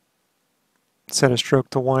do. Set a stroke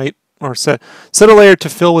to white, or set a layer to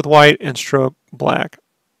fill with white and stroke black.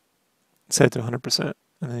 Set it to 100%,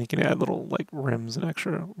 and then you can add little like rims and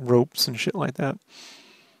extra ropes and shit like that.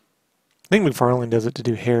 I think McFarlane does it to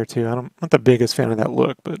do hair too. I'm not the biggest fan of that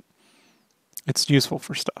look, but it's useful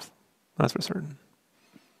for stuff. That's for certain.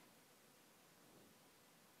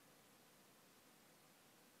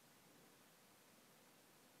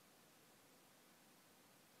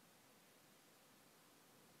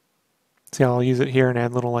 See, I'll use it here and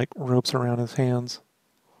add little like ropes around his hands.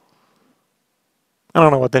 I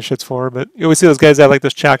don't know what that shit's for, but you always see those guys that have like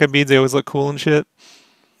those chaka beads. They always look cool and shit.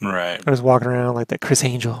 Right. They're just walking around like that Chris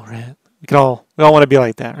Angel, right? We all want to be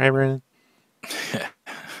like that, right, Brandon?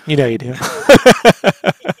 You know you do.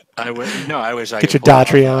 I wish I get could your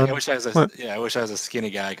Daughtry on. I wish I was a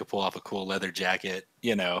skinny guy. I could pull off a cool leather jacket,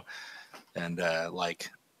 and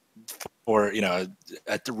or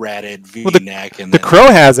at the ratted V-neck. And the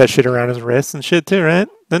Crow has that shit around his wrists and shit too, right?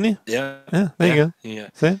 Doesn't he? Yeah. Yeah. There you go. Yeah.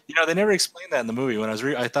 See? They never explained that in the movie. When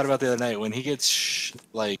I thought about the other night when he gets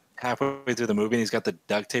like halfway through the movie and he's got the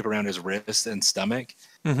duct tape around his wrist and stomach.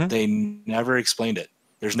 Mm-hmm. They never explained it.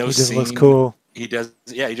 There's no scene. He just looks cool. He does.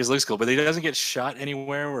 Yeah, he just looks cool, but he doesn't get shot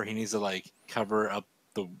anywhere where he needs to like cover up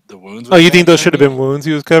the wounds. Oh, you think those should have been wounds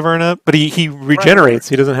he was covering up? But he regenerates. Right.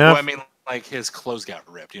 He doesn't have. Well, I mean, like his clothes got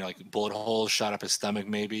ripped. Like bullet holes shot up his stomach,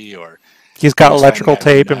 maybe, or he's got electrical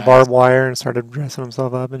tape and barbed wire and started dressing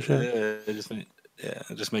himself up and shit.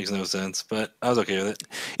 It just makes no sense. But I was okay with it.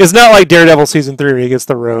 It's not like Daredevil season 3 where he gets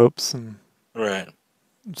the ropes and. Right.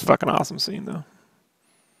 It's a fucking awesome scene though.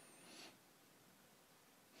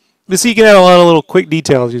 But see, you can add a lot of little quick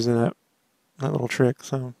details using that little trick,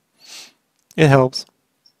 so it helps.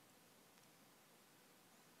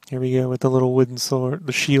 Here we go with the little wooden sword,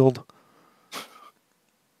 the shield.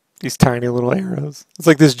 These tiny little arrows. It's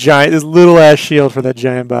like this little ass shield for that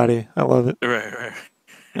giant body. I love it. Right.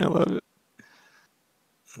 I love it.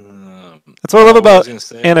 That's what I love about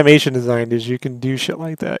animation design is you can do shit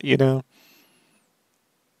like that,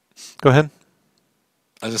 Go ahead.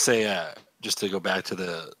 I was gonna say, just to go back to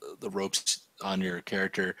the ropes on your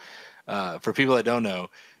character, for people that don't know,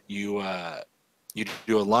 you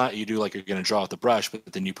do a lot. You do like you're gonna draw with the brush, but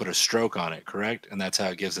then you put a stroke on it, correct? And that's how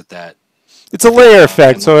it gives it that. It's a layer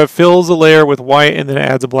effect, so it fills a layer with white and then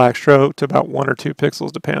adds a black stroke to about 1 or 2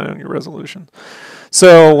 pixels, depending on your resolution.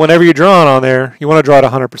 So whenever you're drawing on there, you want to draw it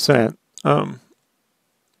 100%.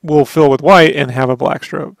 We'll fill with white and have a black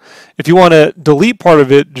stroke. If you want to delete part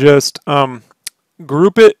of it, just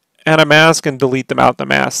group it and a mask and delete them out the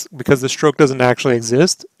mask because the stroke doesn't actually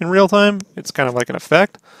exist in real time. It's kind of like an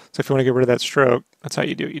effect. So if you want to get rid of that stroke, that's how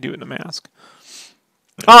you do it. You do it in a mask.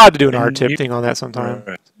 I'll have to do an art tip thing on that sometime.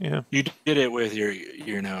 Right. Yeah. You did it with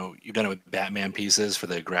you've done it with Batman pieces for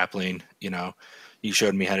the grappling. You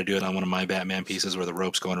showed me how to do it on one of my Batman pieces where the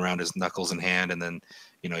rope's going around his knuckles and hand, and then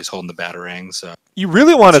he's holding the batarang. So you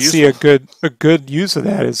really want to see a good use of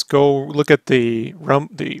that is go look at the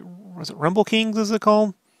Rumble Kings, is it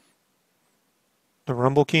called? The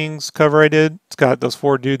Rumble Kings cover I did. It's got those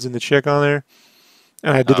 4 dudes and the chick on there.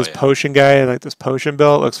 And I did Oh, this yeah. potion guy, like this potion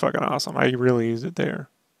belt. It looks fucking awesome. I really used it there.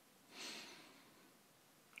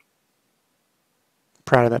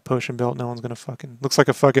 Proud of that potion belt. No one's gonna fucking. Looks like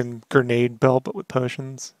a fucking grenade belt, but with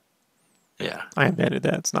potions. Yeah. I invented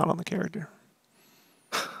that. It's not on the character.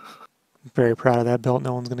 I'm very proud of that belt.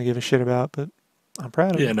 No one's gonna give a shit about, but I'm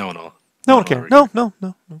proud of Yeah, it. no one will. No one cares. No.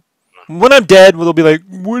 When I'm dead, they'll be like,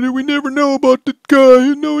 "What did we never know about the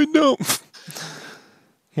guy? No, we don't."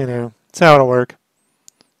 You know, that's how it'll work.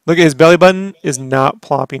 Look at his belly button is not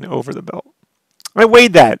plopping over the belt. I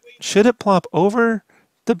weighed that. Should it plop over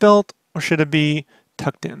the belt or should it be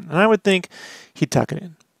tucked in? And I would think he'd tuck it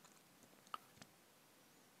in.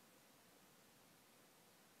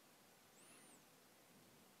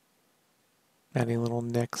 Any little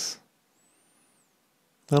nicks.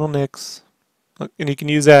 Little nicks. Look, and you can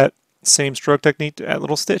use that same stroke technique to add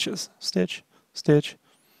little stitches. Stitch, stitch.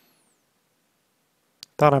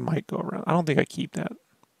 Thought I might go around. I don't think I keep that.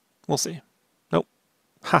 We'll see. Nope.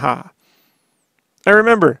 Haha. I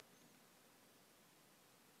remember.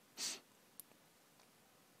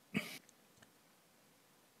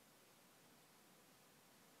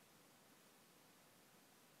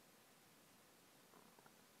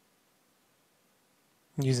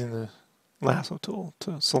 Using the lasso tool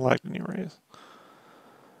to select and erase.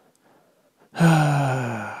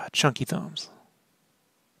 Chunky thumbs.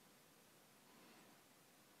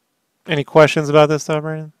 Any questions about this stuff,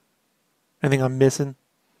 Brandon? Anything I'm missing?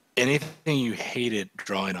 Anything you hated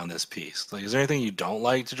drawing on this piece? Like, is there anything you don't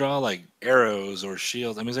like to draw, like arrows or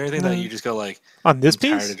shields? I mean, is there anything that you just go like, on this I'm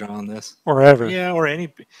tired piece? of drawing this? Or ever? Yeah, or any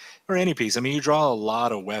piece. I mean, you draw a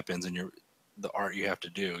lot of weapons in the art you have to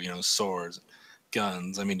do. You know, swords,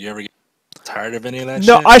 guns. I mean, do you ever get tired of any of that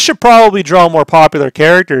No, shit? I should probably draw more popular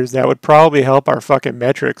characters. That would probably help our fucking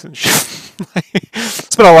metrics and shit.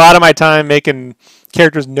 Spent a lot of my time making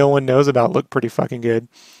characters no one knows about look pretty fucking good.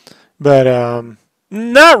 But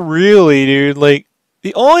not really, dude. Like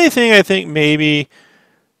the only thing I think maybe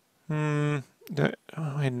that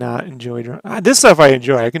I not enjoy drawing. This stuff I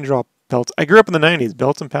enjoy. I can draw belts. I grew up in the 90s.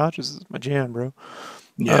 Belts and pouches is my jam, bro.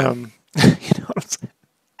 Yeah. You know what I'm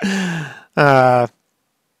saying?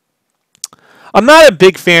 I'm not a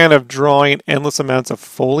big fan of drawing endless amounts of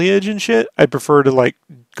foliage and shit. I prefer to like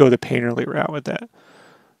go the painterly route with that.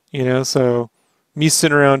 You know, so me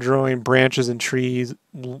sitting around drawing branches and trees,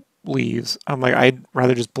 leaves, I'm like, I'd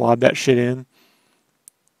rather just blob that shit in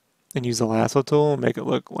and use the lasso tool and make it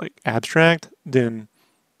look like abstract than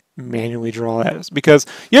manually draw that. Because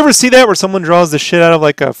you ever see that where someone draws the shit out of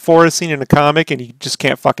like a forest scene in a comic and you just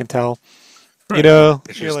can't fucking tell? Right. You know?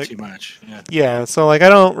 It's You're just like, too much. Yeah. yeah, so like I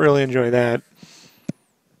don't really enjoy that.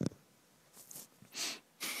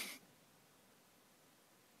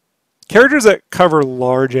 Characters that cover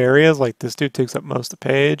large areas, like this dude takes up most of the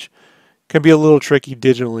page, can be a little tricky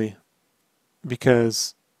digitally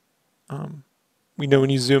because we know when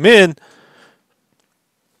you zoom in,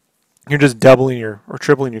 you're just doubling your or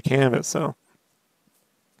tripling your canvas. So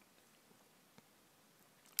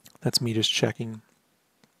that's me just checking.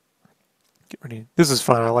 Get ready. This is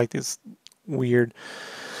fun. I like this weird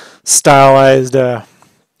stylized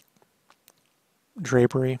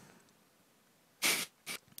drapery.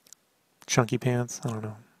 Chunky pants. I don't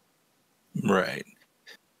know. Right.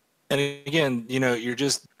 And again, you know, you're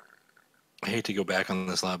just, I hate to go back on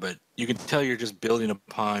this a lot, but you can tell you're just building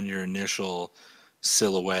upon your initial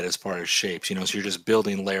silhouette as far as shapes, you know, so you're just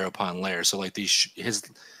building layer upon layer. So like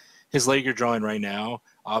his leg you're drawing right now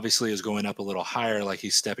obviously is going up a little higher, like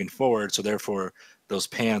he's stepping forward. So therefore those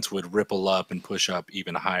pants would ripple up and push up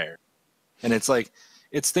even higher. And it's like,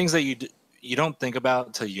 it's things that you don't think about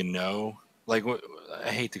until you know. Like, I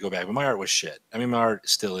hate to go back, but my art was shit. I mean, my art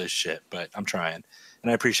still is shit, but I'm trying.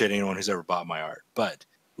 And I appreciate anyone who's ever bought my art. But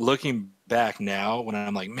looking back now, when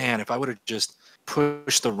I'm like, man, if I would have just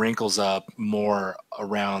pushed the wrinkles up more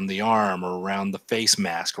around the arm or around the face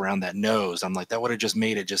mask, around that nose, I'm like, that would have just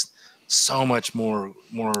made it just so much more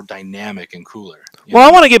dynamic and cooler. Well,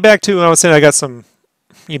 I want to get back to when I was saying I got some,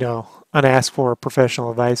 you know, unasked for professional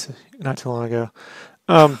advice not too long ago.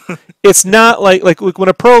 It's not like when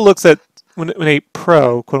a pro looks at when a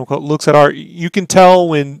pro, quote unquote, looks at art, you can tell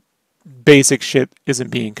when basic shit isn't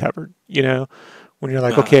being covered. You know, when you're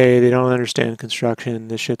like, okay, they don't understand construction.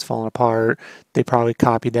 This shit's falling apart. They probably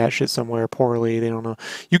copied that shit somewhere poorly. They don't know.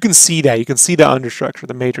 You can see that. You can see the understructure,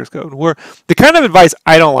 the matrix code. Where the kind of advice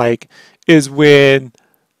I don't like is when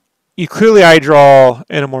you clearly I draw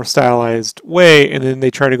in a more stylized way, and then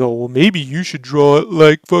they try to go, well, maybe you should draw it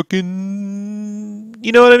like fucking,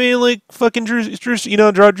 you know what I mean? Like fucking Drew you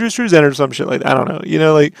know, draw Drew Struzan or some shit like that. I don't know. You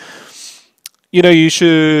know, like, you know, you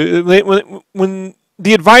should, when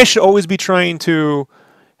the advice should always be trying to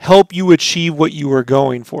help you achieve what you are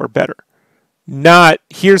going for better. Not,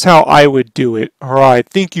 here's how I would do it, or I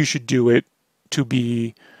think you should do it to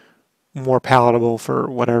be more palatable for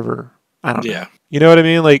whatever. I don't know. You know what I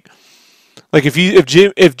mean? Like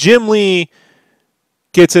if Jim Lee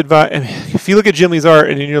gets advice, if you look at Jim Lee's art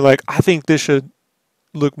and you're like, I think this should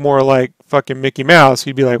look more like fucking Mickey Mouse,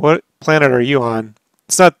 you'd be like, what planet are you on?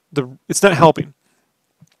 It's not helping.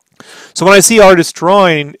 So when I see artists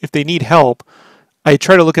drawing, if they need help, I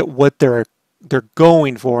try to look at what they're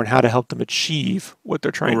going for and how to help them achieve what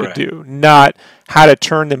they're trying to do, not how to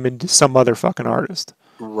turn them into some other fucking artist.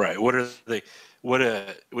 Right. What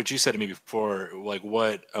you said to me before, like,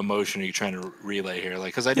 what emotion are you trying to relay here?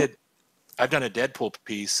 Like, because I've done a Deadpool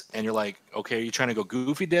piece, and you're like, okay, are you trying to go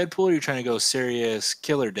goofy Deadpool, or are you trying to go serious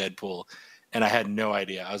killer Deadpool? And I had no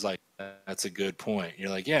idea. I was like, that's a good point.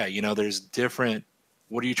 You're like, yeah, there's different.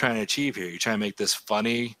 What are you trying to achieve here? You're trying to make this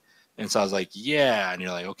funny. And so I was like, yeah. And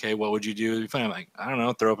you're like, okay, what would you do? I'm like, I don't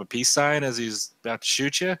know, throw up a peace sign as he's about to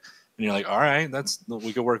shoot you. And you're like, all right,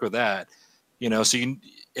 we could work with that. So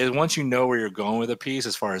once you know where you're going with a piece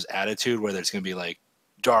as far as attitude, whether it's going to be like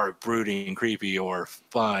dark, brooding, creepy, or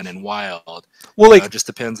fun and wild. Well, it just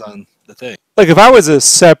depends on the thing. Like if I was a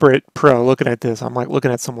separate pro looking at this, I'm like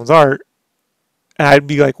looking at someone's art, and I'd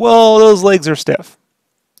be like, well, those legs are stiff.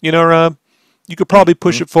 Rob, you could probably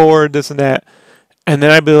push it forward, this and that. And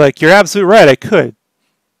then I'd be like, you're absolutely right, I could.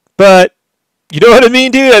 But, you know what I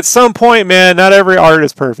mean, dude? At some point, man, not every art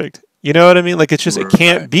is perfect. You know what I mean? Like, it's just, it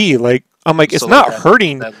can't be. Like, I'm like, it's not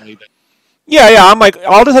hurting. Yeah, I'm like,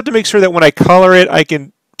 I'll just have to make sure that when I color it, I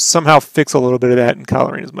can somehow fix a little bit of that in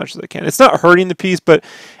coloring as much as I can. It's not hurting the piece, but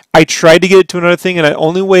I tried to get it to another thing, and the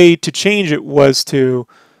only way to change it was to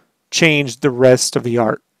change the rest of the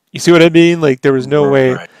art. You see what I mean? Like, there was no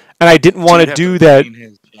way. And I didn't want to do that.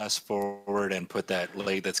 Forward and put that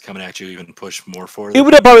leg that's coming at you even push more forward. It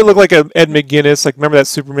would probably look like a Ed McGuinness, like remember that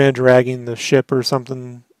Superman dragging the ship or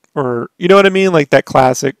something, or you know what I mean, like that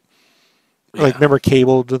classic. Like remember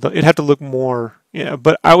Cable? It'd have to look more,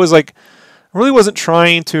 But I was like, I really wasn't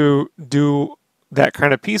trying to do that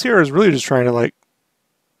kind of piece here. I was really just trying to like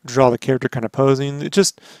draw the character kind of posing. It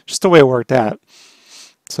just the way it worked out.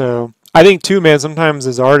 So I think too, man. Sometimes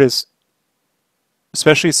as artists,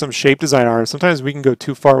 especially some shape design artists, sometimes we can go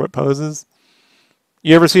too far with poses.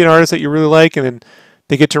 You ever see an artist that you really like, and then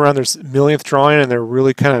they get to around their millionth drawing, and they're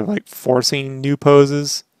really kind of like forcing new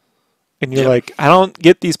poses, and you're like, I don't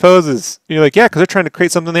get these poses. And you're like, yeah, because they're trying to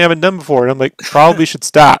create something they haven't done before. And I'm like, probably should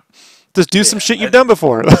stop. Just do some shit you've done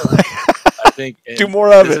before. I think do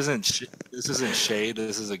more of it. This isn't shade.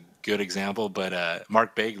 This is a good example. But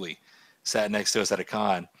Mark Bagley sat next to us at a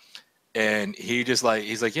con. And he's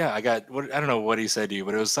like, yeah, I don't know what he said to you,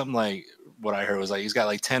 but it was something like what I heard was like, he's got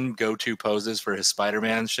like 10 go-to poses for his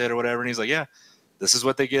Spider-Man shit or whatever. And he's like, yeah, this is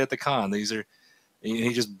what they get at the con. These are, and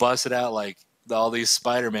he just busted out like all these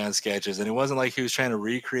Spider-Man sketches. And it wasn't like he was trying to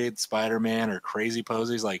recreate Spider-Man or crazy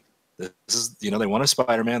poses. He's like, this is, they want a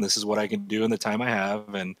Spider-Man. This is what I can do in the time I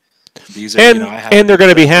have. And these are, and they're going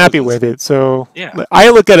to be happy with it. So yeah, I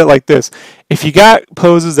look at it like this. If you got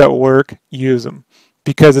poses that work, use them.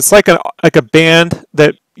 Because it's like a band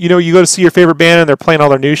that, you go to see your favorite band and they're playing all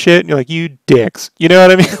their new shit and you're like, you dicks. You know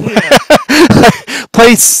what I mean? Yeah.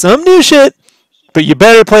 Play some new shit, but you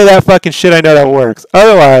better play that fucking shit I know that works.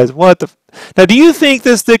 Otherwise, what the... Now, do you think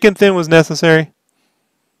this thick and thin was necessary?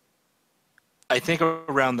 I think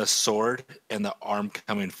around the sword and the arm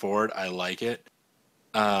coming forward, I like it.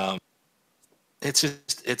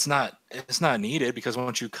 It's not needed because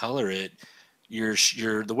once you color it,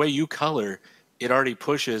 the way you color, it already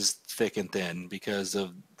pushes thick and thin because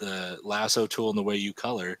of the lasso tool and the way you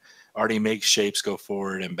color already makes shapes go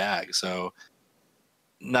forward and back. So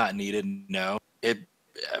not needed. No, it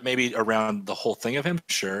maybe around the whole thing of him.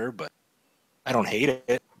 Sure. But I don't hate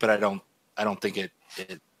it, but I don't think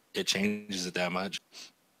it changes it that much.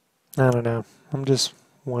 I don't know. I'm just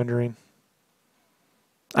wondering.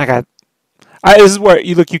 This is where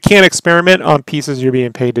you look, you can't experiment on pieces you're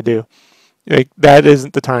being paid to do. Like that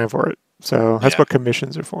isn't the time for it. So that's what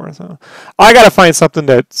commissions are for. So I got to find something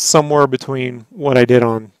that's somewhere between what I did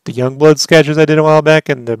on the Youngblood sketches I did a while back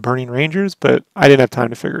and the Burning Rangers, but I didn't have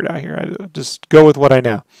time to figure it out here. I just go with what I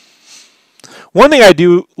know. One thing I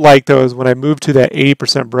do like, though, is when I move to that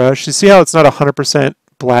 80% brush, you see how it's not 100%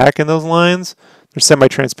 black in those lines? They're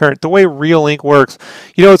semi-transparent. The way real ink works,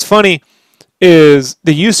 what's funny is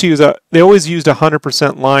they always used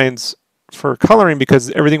 100% lines for coloring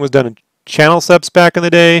because everything was done in channel steps back in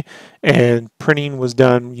the day, and printing was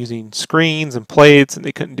done using screens and plates, and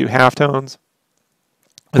they couldn't do halftones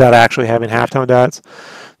without actually having halftone dots.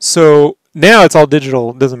 So now it's all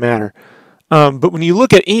digital. It doesn't matter. But when you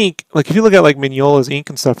look at ink, like if you look at like Mignola's ink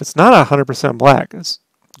and stuff, it's not 100% black. It's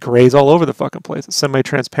grays all over the fucking place. It's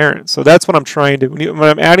semi-transparent. So that's what I'm trying to. When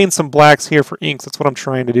I'm adding some blacks here for inks, that's what I'm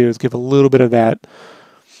trying to do is give a little bit of that,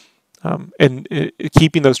 and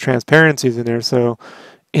keeping those transparencies in there, so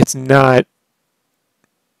it's not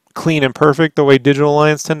clean and perfect the way digital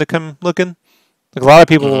lines tend to come looking. Like a lot of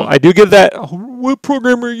people, I do give that. Oh, what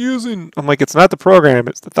program are you using? I'm like, it's not the program;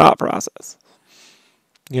 it's the thought process.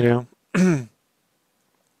 You know.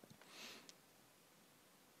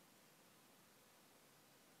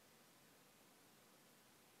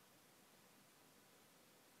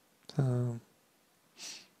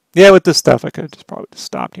 Yeah, with this stuff, I could have just probably just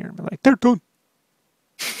stopped here and be like, they're done.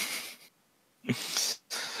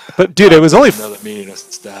 But dude, it was only Another meeting to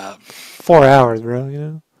stop. 4 hours, bro. You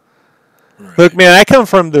know. Right. Look, man, I come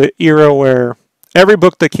from the era where every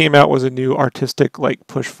book that came out was a new artistic like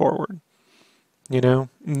push forward. You know.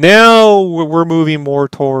 Now we're moving more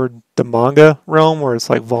toward the manga realm where it's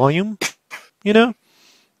like volume. You know.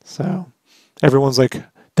 So everyone's like,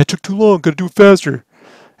 that took too long. Gotta do it faster.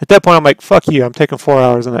 At that point, I'm like, fuck you. I'm taking 4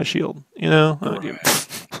 hours on that shield. You know? Right.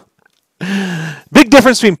 Big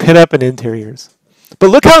difference between pit up and interiors. But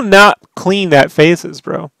look how not clean that face is,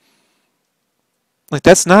 bro. Like,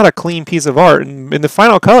 that's not a clean piece of art. And in the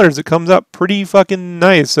final colors, it comes up pretty fucking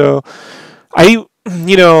nice. So, 8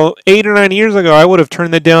 or 9 years ago, I would have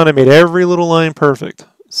turned that down and made every little line perfect.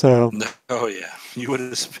 So. Oh, yeah. You would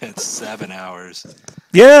have spent 7 hours.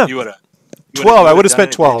 Yeah. You would have. 12. I would have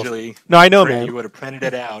spent 12. No, I know, man. You would have printed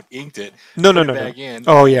it out, inked it. No. Back in.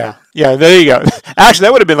 Oh, yeah. Yeah, there you go. Actually,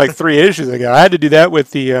 that would have been like 3 issues ago. I had to do that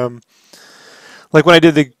with the, like when I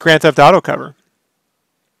did the Grand Theft Auto cover.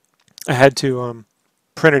 I had to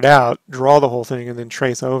print it out, draw the whole thing, and then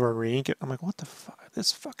trace over and re-ink it. I'm like, what the fuck? This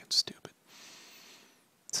is fucking stupid.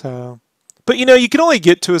 So, but you can only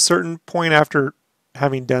get to a certain point after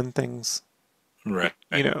having done things, right?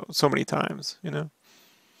 So many times,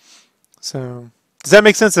 So, does that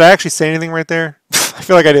make sense? Did I actually say anything right there? I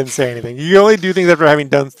feel like I didn't say anything. You only do things after having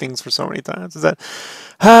done things for so many times. Is that?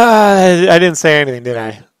 I didn't say anything, did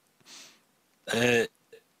I? It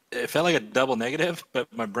felt like a double negative,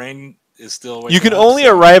 but my brain is still. You can only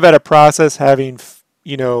arrive at a process having,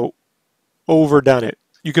 overdone it.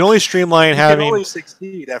 You can only streamline having. You can only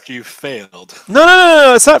succeed after you've failed.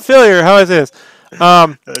 No. It's not failure. How is this?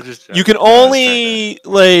 You can only You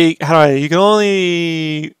can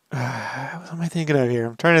only. What am I thinking of here?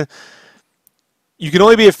 I'm trying to. You can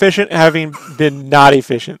only be efficient having been not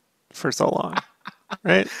efficient for so long,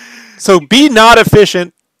 right? So be not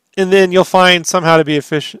efficient, and then you'll find somehow to be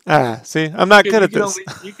efficient. See, I'm not good at this.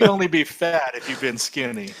 You can only be fat if you've been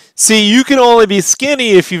skinny. See, you can only be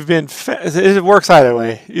skinny if you've been fat. It works either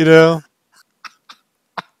way, Get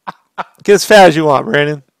as fat as you want,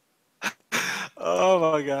 Brandon.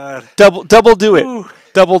 Oh my God! Double do it. Ooh.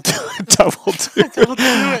 Double do it. Double do it.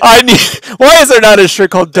 Why is there not a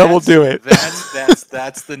shirt called Double Do It?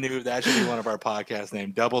 That's the new. That should be one of our podcast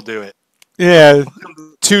name. Double Do It. Yeah,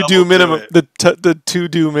 to do minimum. The to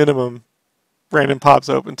do minimum. Brandon pops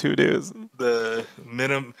open to dos. The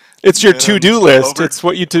minimum. It's your to do list. It's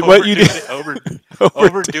what you do.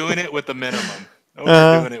 Overdoing it with the minimum.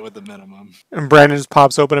 Overdoing it with the minimum. And Brandon just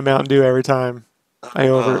pops open a Mountain Dew every time.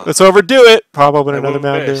 Let's overdo it. Pop open another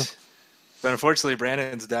Mountain Dew. But unfortunately,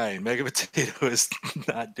 Brandon's dying. Mega Potato is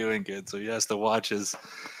not doing good, so he has to watch his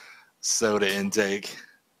soda intake.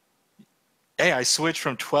 Hey, I switched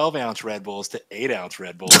from 12-ounce Red Bulls to 8-ounce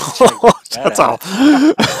Red Bulls. That's all.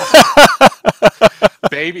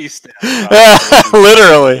 Baby steps.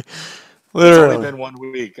 Literally. It's only been 1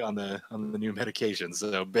 week on the new medication,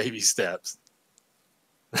 so baby steps.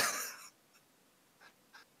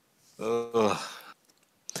 Ugh.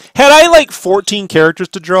 Had I 14 characters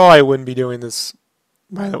to draw, I wouldn't be doing this.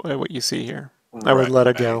 By the way, what you see here, I would let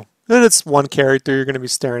it go. Then it's one character you're going to be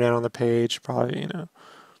staring at on the page, probably.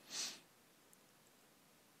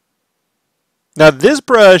 Now this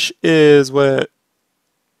brush is what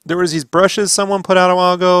there was. These brushes someone put out a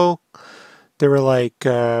while ago. They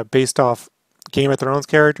were based off Game of Thrones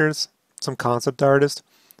characters, some concept artist.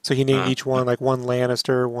 So he named each one one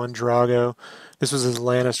Lannister, one Drago. This was his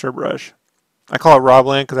Lannister brush. I call it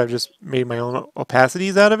Robland because I've just made my own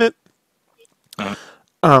opacities out of it.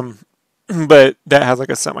 But that has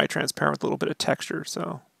a semi-transparent with a little bit of texture.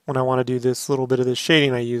 So when I want to do this little bit of this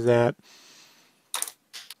shading, I use that.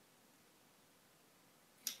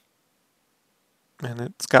 And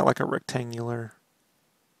it's got a rectangular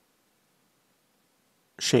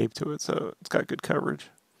shape to it, so it's got good coverage.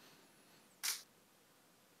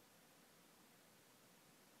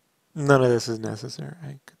 None of this is necessary.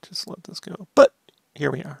 I could just let this go. But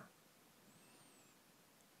here we are.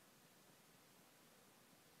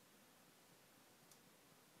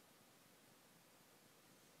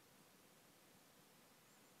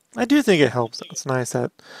 I do think it helps. It's nice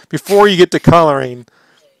that before you get to coloring,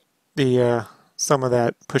 the some of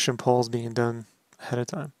that push and pull is being done ahead of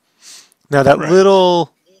time. Now that Right.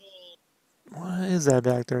 little, what is that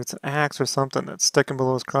back there? It's an axe or something that's sticking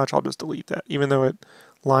below his crotch. I'll just delete that. Even though it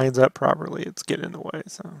lines up properly, it's getting in the way.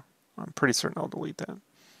 So I'm pretty certain I'll delete that.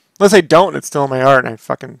 Unless I don't, and it's still in my art, and I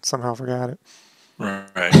fucking somehow forgot it. Right.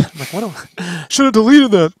 I'm like, what? Should have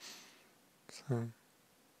deleted that. So,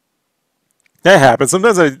 that happens.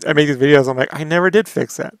 Sometimes I make these videos. I'm like, I never did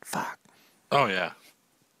fix that. Fuck. Oh yeah.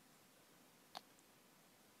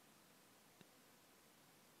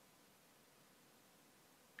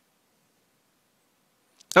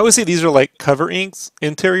 I always say these are like cover inks.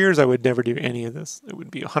 Interiors, I would never do any of this. It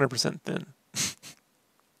would be 100% thin.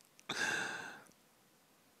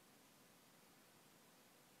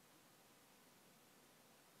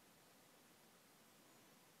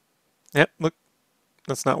 Yep, look,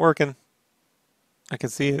 that's not working. I can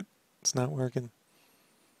see it. It's not working.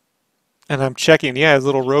 And I'm checking. Yeah, his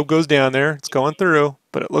little robe goes down there. It's going through,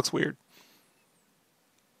 but it looks weird.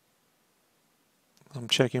 I'm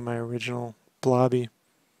checking my original blobby.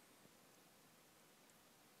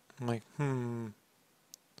 I'm like,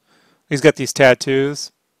 He's got these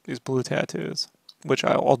tattoos, these blue tattoos, which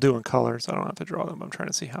I'll do in color, so I don't have to draw them. I'm trying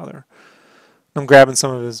to see how they're. I'm grabbing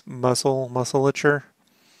some of his musculature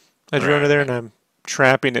I drew under there, Right. and I'm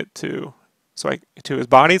trapping it to his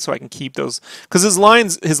body, so I can keep those because his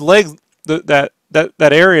lines, his legs, that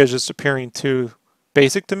area is just appearing too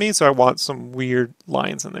basic to me. So I want some weird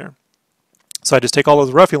lines in there. So I just take all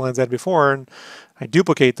those roughy lines I had before and I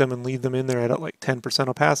duplicate them and leave them in there at like 10%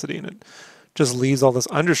 opacity, and it just leaves all this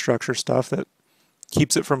understructure stuff that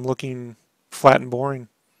keeps it from looking flat and boring.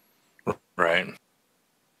 Right.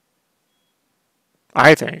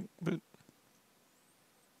 I think, but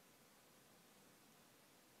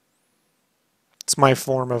it's my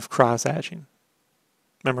form of cross hatching.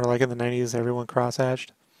 Remember, like in the 90s, everyone cross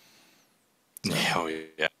hatched? So Oh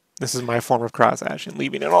yeah. this is my form of cross hatching,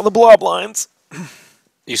 leaving in all the blob lines.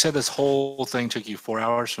 You said this whole thing took you 4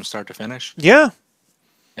 hours from start to finish, Yeah,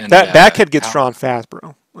 and that backhead gets how? drawn fast,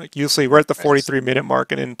 bro. Like usually we're at the Right. 43-minute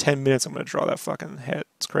mark, and in 10 minutes I'm gonna draw that fucking head.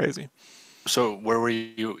 It's crazy. So where were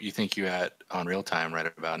you? You think you at on real time right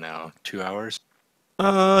about now? 2 hours?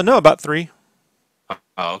 No, about three.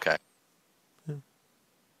 Oh, okay.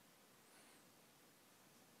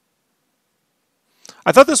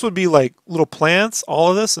 I thought this would be like little plants, all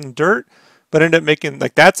of this, and dirt, but ended up making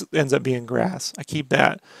like that ends up being grass. I keep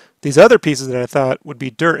that. These other pieces that I thought would be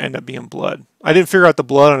dirt end up being blood. I didn't figure out the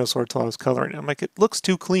blood on a sword until I was coloring it. I'm like, it looks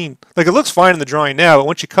too clean. Like it looks fine in the drawing now, but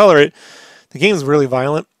once you color it, the game's really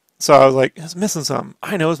violent. So I was like, it's missing something.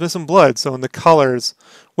 I know it's missing blood. So in the colors,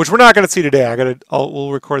 which we're not going to see today,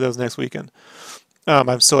 we'll record those next weekend.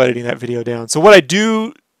 I'm still editing that video down. So what I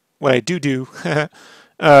do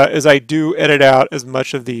is I do edit out as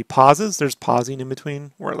much of the pauses. There's pausing in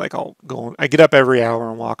between where like I get up every hour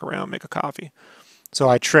and walk around, make a coffee. So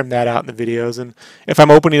I trim that out in the videos. And if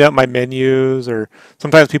I'm opening up my menus, or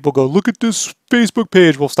sometimes people go, look at this Facebook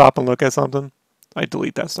page, we'll stop and look at something. I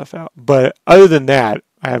delete that stuff out. But other than that,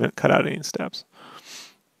 I haven't cut out any steps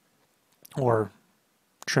or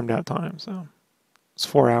trimmed out time. So it's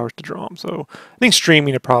 4 hours to draw them. So I think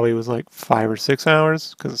streaming it probably was like 5 or 6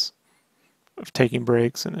 hours because of taking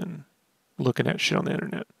breaks and then looking at shit on the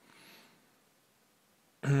internet.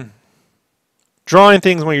 Drawing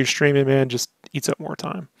things when you're streaming, man, just eats up more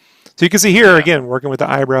time. So you can see here Yeah. again, working with the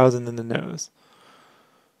eyebrows and then the nose.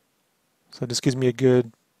 So it just gives me a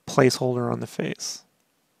good placeholder on the face.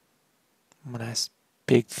 Nice,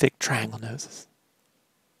 big, thick triangle noses.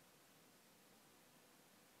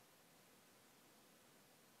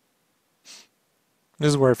 This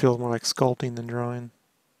is where it feels more like sculpting than drawing.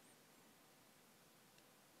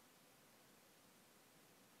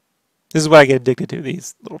 This is what I get addicted to,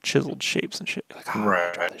 these little chiseled shapes and shit. Like, oh, I draw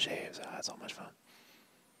Right. the shapes. Oh, that's so much fun.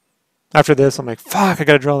 After this, I'm like, fuck, I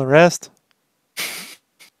gotta draw the rest.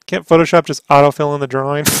 Can't Photoshop just autofill in the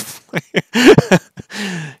drawing?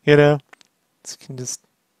 You know? So you can just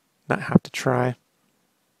not have to try.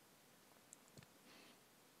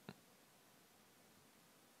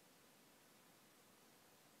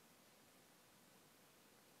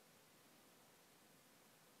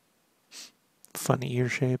 Funny ear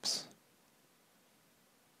shapes.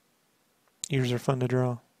 Ears are fun to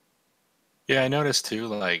draw. Yeah, I noticed too.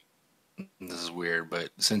 Like this is weird, but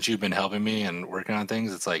since you've been helping me and working on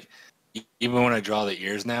things, it's like even when I draw the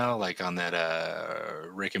ears now, like on that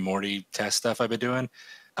Rick and Morty test stuff I've been doing,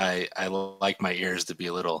 I like my ears to be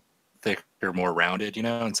a little thicker, more rounded,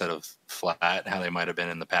 instead of flat, how they might have been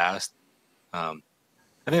in the past. I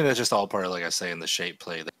think that's just all part of, like I say, in the shape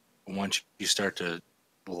play. That once you start to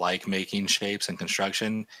like making shapes and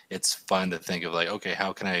construction, it's fun to think of like, okay,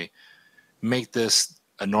 how can I make this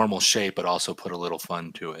a normal shape, but also put a little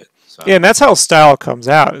fun to it? So Yeah, and that's how style comes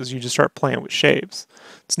out, is you just start playing with shapes.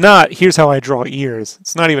 It's not, here's how I draw ears.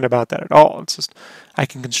 It's not even about that at all. It's just, I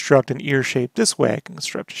can construct an ear shape this way. I can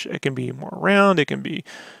construct, it can be more round, it can be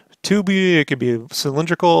tubey, it can be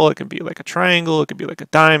cylindrical, it can be like a triangle, it can be like a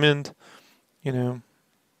diamond, you know.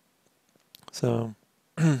 So,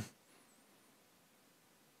 and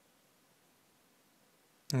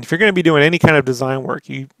if you're going to be doing any kind of design work,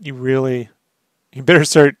 you better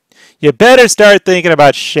start thinking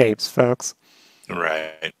about shapes, folks.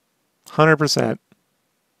 right. 100%.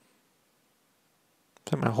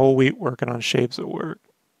 Spent my whole week working on shapes at work.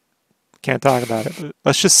 Can't talk about it, but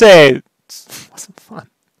let's just say it wasn't fun.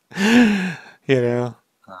 You know.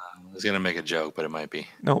 I was gonna make a joke, but it might be.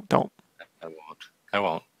 No, don't. I won't. I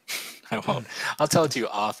won't. I won't. I'll tell it to you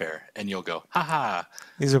off air, and you'll go, "Ha ha!"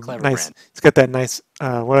 These are Clever nice. Brand. It's got that nice,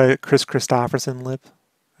 Chris Christopherson lip,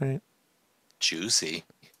 right? Juicy.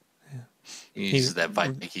 Yeah. He uses that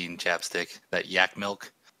Viking chapstick, that yak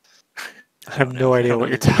milk. I have no idea what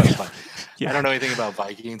you're talking about. Yeah. I don't know anything about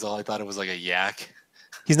Vikings. All I thought it was like a yak.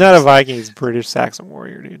 He's not a Viking. He's a British Saxon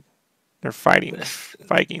warrior, dude. They're fighting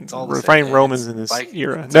Vikings. We're fighting Romans in this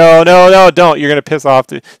era. No, don't. You're gonna piss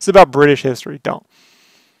off. It's about British history. Don't.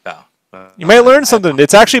 No. You might learn something.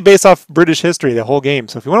 It's actually based off British history, the whole game.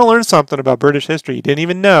 So if you want to learn something about British history you didn't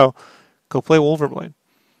even know, go play Wolverblade.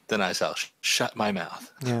 Then I shall shut my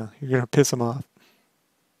mouth. Yeah, you're gonna piss him off.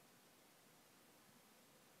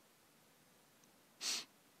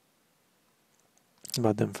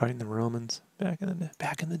 About them fighting the Romans back in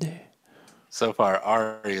the day. So far,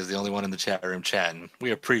 Ari is the only one in the chat room chatting.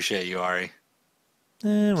 We appreciate you, Ari.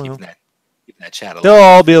 Well. Keeping that chat alive. They'll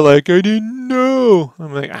all be like, I didn't know.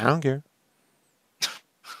 I'm like, I don't care.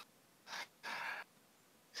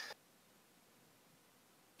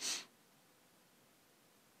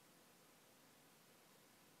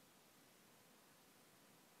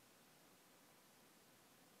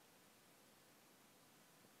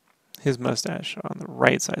 His mustache on the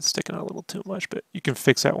right side is sticking out a little too much, but you can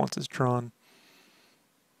fix that once it's drawn.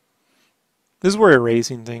 This is where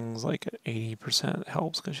erasing things like at 80%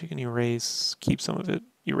 helps, because you can erase, keep some of it,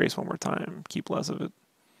 erase one more time, keep less of it.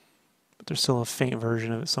 But there's still a faint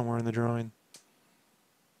version of it somewhere in the drawing.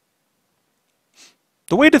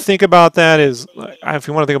 The way to think about that is, if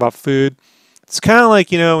you want to think about food, it's kind of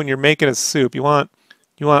like, when you're making a soup, you want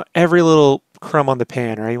every little crumb on the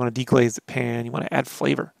pan, right? You want to deglaze the pan, you want to add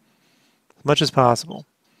flavor as much as possible.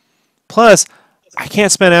 Plus, I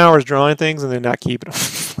can't spend hours drawing things and then not keeping them.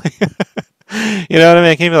 You know what I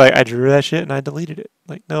mean? I can't be like, I drew that shit and I deleted it.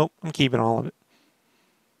 Like, nope, I'm keeping all of it.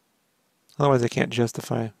 Otherwise, I can't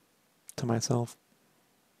justify to myself.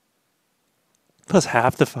 Plus,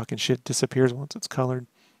 half the fucking shit disappears once it's colored.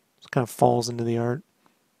 It kind of falls into the art.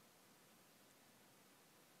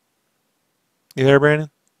 You there, Brandon?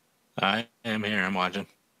 I am here. I'm watching.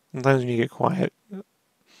 Sometimes when you get quiet.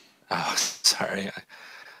 Oh, sorry.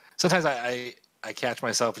 Sometimes I catch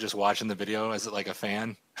myself just watching the video as like a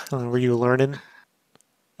fan. Were you learning?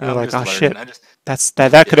 You're I'm like, oh learning. shit,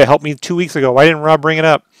 that could have helped me 2 weeks ago. Why didn't Rob bring it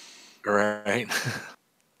up? Right.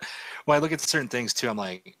 Well, I look at certain things too. I'm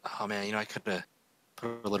like, oh man, I could have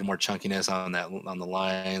put a little more chunkiness on the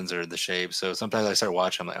lines or the shape. So sometimes I start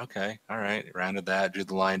watching. I'm like, okay, all right, rounded that, drew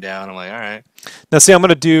the line down. I'm like, all right. Now see, I'm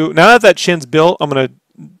gonna do, now that chin's built,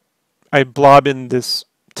 I blob in this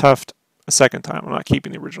tuft a second time. I'm not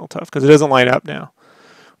keeping the original tuft because it doesn't line up now,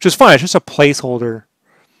 which is fine. It's just a placeholder.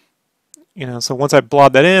 So once I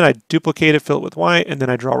blob that in, I duplicate it, fill it with white, and then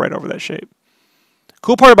I draw right over that shape.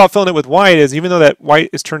 Cool part about filling it with white is, even though that white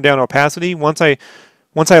is turned down to opacity, once I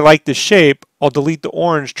like this shape, I'll delete the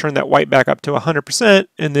orange, turn that white back up to 100%,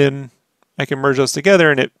 and then I can merge those together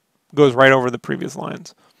and it goes right over the previous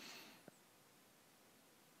lines.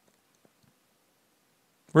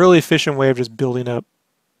 Really efficient way of just building up,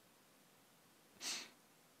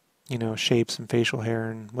 shapes and facial hair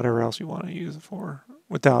and whatever else you want to use it for,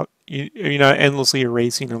 without you're not endlessly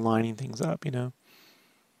erasing and lining things up,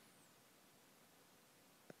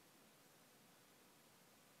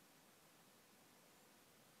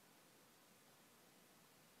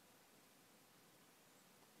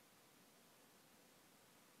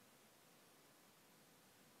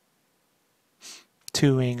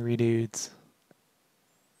 Two angry dudes.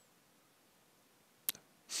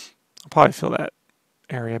 probably fill that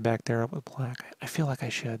area back there up with black. I feel like I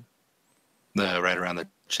should. The right around the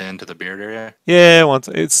chin to the beard area. Yeah, once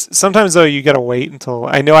it's sometimes though you gotta wait until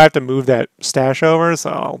I know I have to move that stash over, so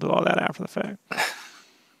I'll do all that after the fact.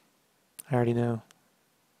 I already know.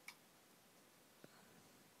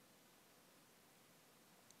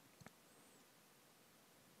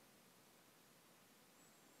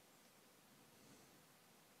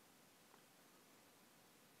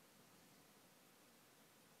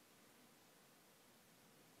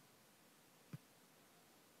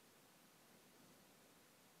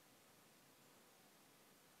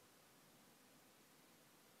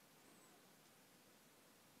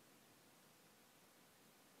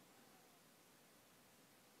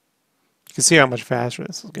 You can see how much faster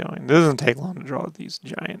this is going. It doesn't take long to draw these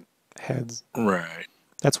giant heads. Right.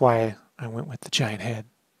 That's why I went with the giant head.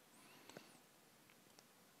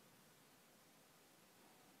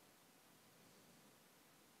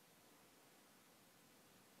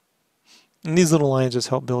 And these little lines just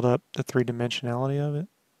help build up the three-dimensionality of it.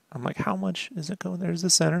 I'm like, how much is it going? There's the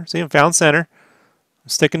center. See, I found center. I'm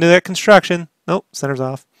sticking to that construction. Nope, center's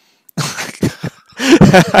off.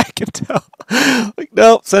 I can tell. Like,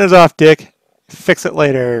 nope, center's off, Dick. Fix it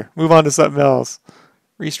later. Move on to something else.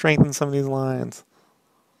 Re-strengthen some of these lines.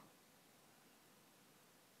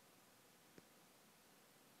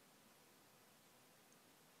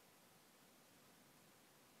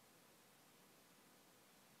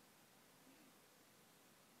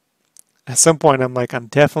 At some point, I'm like, I'm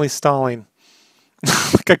definitely stalling.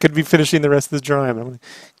 Like I could be finishing the rest of this drawing. But I'm gonna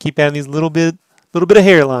keep adding these little bit of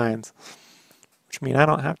hairlines, which mean I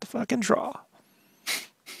don't have to fucking draw.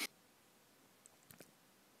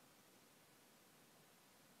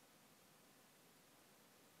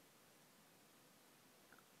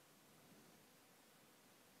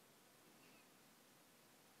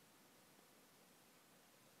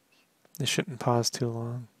 This shouldn't pause too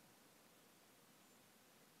long.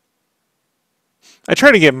 I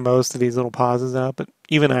try to get most of these little pauses out, but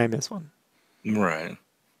even I miss one. Right.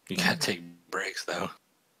 You gotta take breaks though.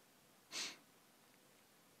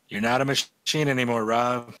 You're not a machine anymore,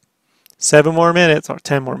 Rob. 7 more minutes or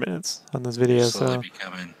 10 more minutes on this video. Slowly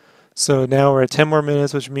becoming. So now we're at 10 more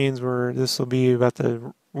minutes, which means this will be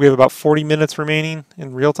we have about 40 minutes remaining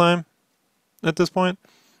in real time at this point.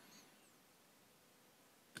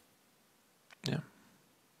 Yeah.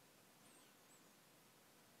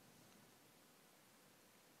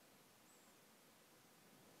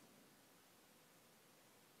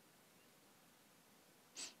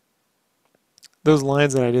 Those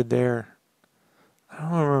lines that I did there, I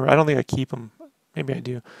don't remember. I don't think I keep them. Maybe I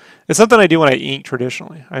do. It's something I do when I ink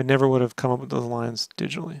traditionally. I never would have come up with those lines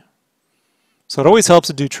digitally. So it always helps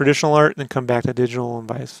to do traditional art and then come back to digital and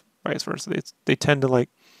vice versa. They tend to like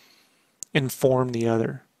inform the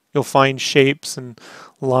other. You'll find shapes and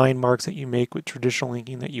line marks that you make with traditional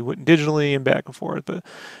inking that you wouldn't digitally and back and forth. But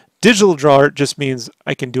digital draw art just means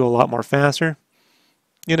I can do a lot more faster,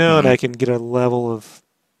 and I can get a level of,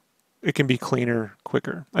 it can be cleaner,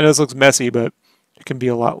 quicker. I know this looks messy, but it can be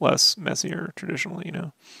a lot less messier traditionally,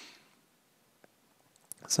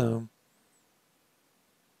 So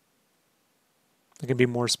it can be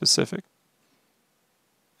more specific.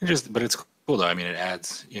 But it's cool though. I mean, it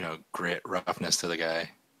adds, grit, roughness to the guy.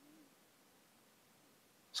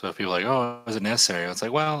 So if people are like, oh, is it necessary? It's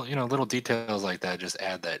like, well, little details like that just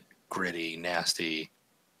add that gritty, nasty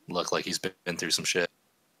look like he's been through some shit.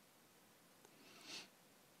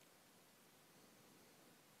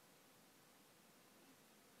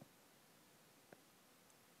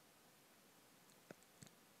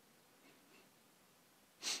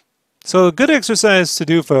 So a good exercise to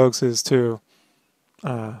do, folks, is to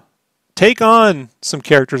take on some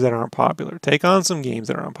characters that aren't popular. Take on some games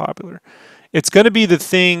that aren't popular. It's going to be the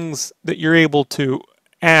things that you're able to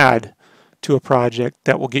add to a project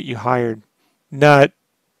that will get you hired. Not,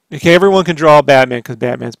 okay, everyone can draw Batman because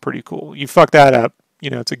Batman's pretty cool. You fuck that up,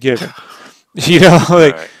 it's a given.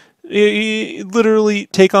 Right. You literally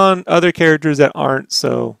take on other characters that aren't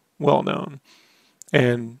so well known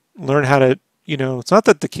and learn how to, it's not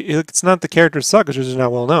the characters suck, it's just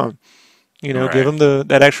not well known. Right. Give them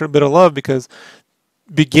that extra bit of love, because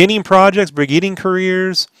beginning projects, beginning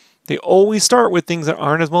careers, they always start with things that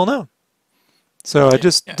aren't as well known. So I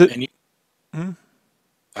just... I was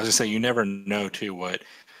going to say, you never know, too, what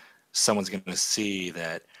someone's going to see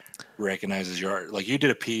that recognizes your art. Like, you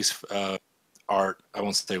did a piece of art, I don't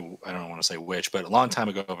want to say which, but a long time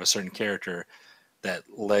ago of a certain character that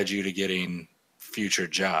led you to getting future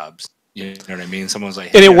jobs. You know what I mean? Someone's like,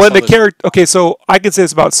 hey, and it wasn't the character. Okay, so I could say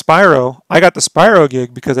this about Spyro. I got the Spyro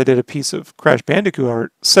gig because I did a piece of Crash Bandicoot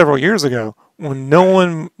art several years ago. when no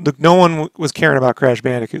one was caring about Crash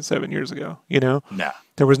Bandicoot 7 years ago. You know, Nah,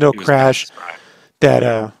 there was no he was Crash past his prime.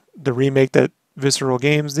 that the remake that Visceral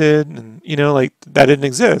Games did, and you know, like that didn't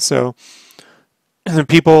exist. So and then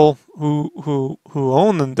people who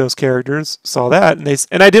own those characters saw that,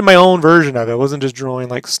 and I did my own version of it. I wasn't just drawing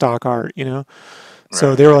like stock art, you know. So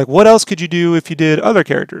Right. they were like, "What else could you do if you did other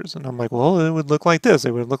characters?" And I'm like, "Well, it would look like this.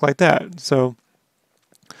 It would look like that." So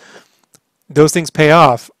those things pay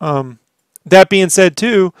off. That being said,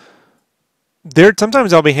 too, there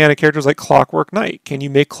sometimes I'll be handed characters like Clockwork Knight. Can you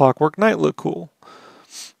make Clockwork Knight look cool?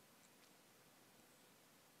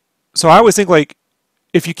 So I always think like,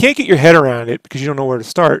 if you can't get your head around it because you don't know where to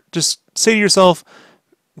start, just say to yourself,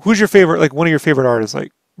 "Who's your favorite? Like one of your favorite artists,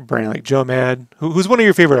 like Brand, like Joe Mad. Who's one of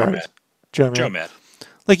your favorite Joe artists? Mad. Joe Mad. Joe Mad.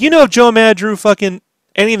 Like you know, if Joe Mad drew fucking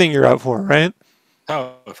anything, you're up for it, right?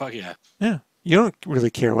 Oh, fuck yeah. Yeah, you don't really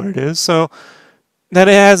care what it is. So that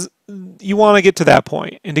it has, you want to get to that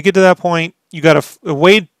point, and to get to that point, you got a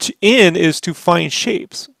way in is to find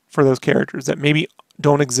shapes for those characters that maybe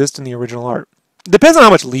don't exist in the original art. Depends on how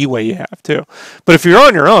much leeway you have too. But if you're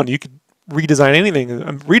on your own, you could redesign anything.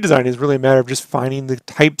 Redesign is really a matter of just finding the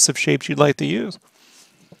types of shapes you'd like to use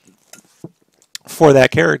for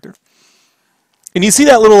that character. And you see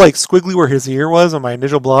that little like squiggly where his ear was on my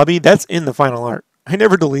initial blobby? That's in the final art. I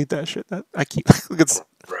never delete that shit. That I keep.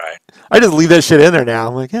 Right. I just leave that shit in there now.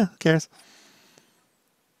 I'm like, yeah, who cares?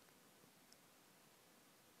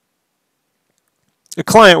 A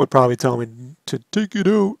client would probably tell me to take it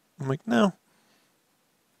out. I'm like, no,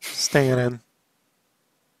 staying in.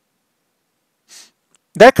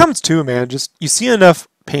 That comes too, man. Just you see enough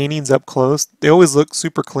paintings up close. They always look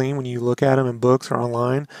super clean when you look at them in books or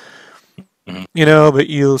online. Mhm. You know, but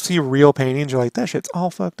you'll see real paintings. You're like, that shit's all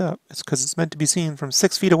fucked up. It's because it's meant to be seen from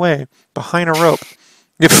 6 feet away behind a rope.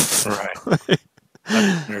 Right.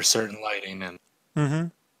 Under certain lighting and Mm-hmm.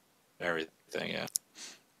 everything. Yeah.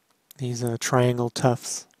 These triangle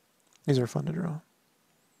tufts. These are fun to draw.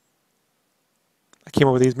 I came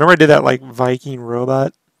up with these. Remember I did that like Viking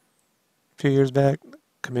robot a few years back?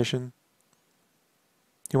 Commission.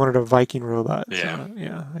 He wanted a Viking robot. Yeah. So,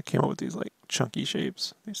 yeah, I came up with these like chunky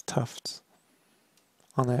shapes. These tufts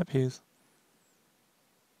on that piece.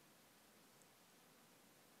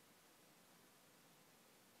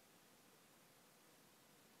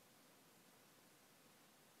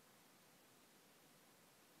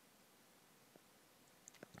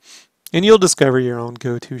 And you'll discover your own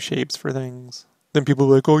go-to shapes for things. Then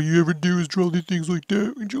people are like, all you ever do is draw these things like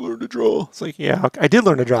that. When'd you learn to draw? It's like, yeah, I did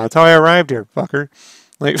learn to draw. That's how I arrived here, fucker.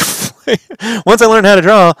 Like, once I learned how to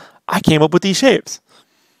draw, I came up with these shapes.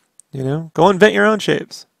 You know, go invent your own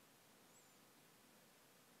shapes.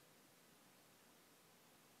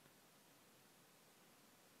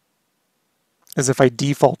 As if I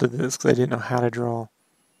defaulted this because I didn't know how to draw.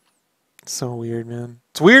 It's so weird, man.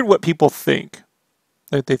 It's weird what people think.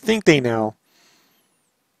 Like they think they know.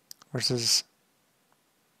 Versus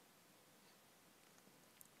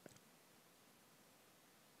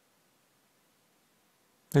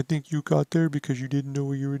I think you got there because you didn't know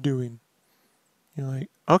what you were doing. You're like,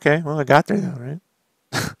 okay, well I got there though,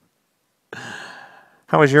 right?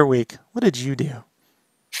 How was your week? What did you do?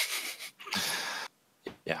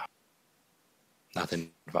 Yeah.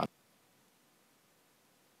 Nothing fun.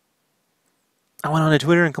 I went on to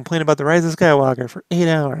Twitter and complained about the Rise of Skywalker for 8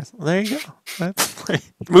 hours. Well, there you go. That's the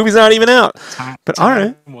movie's not even out. But all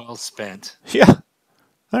right. Well spent. Yeah.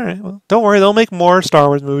 All right. Well, don't worry. They'll make more Star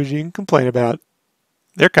Wars movies you can complain about.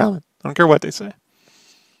 They're coming. I don't care what they say.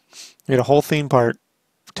 Made a whole theme park.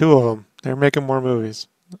 2 of them. They're making more movies.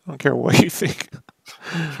 I don't care what you think.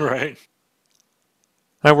 Right.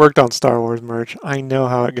 I worked on Star Wars merch. I know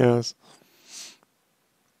how it goes.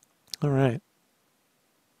 All right.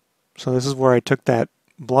 So this is where I took that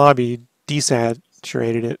blobby,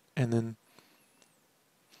 desaturated it, and then...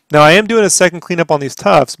 Now I am doing a second cleanup on these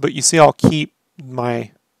tufts, but you see I'll keep my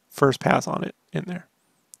first pass on it in there,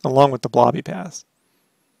 along with the blobby pass.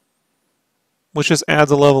 Which just adds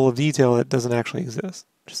a level of detail that doesn't actually exist.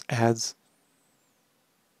 Just adds...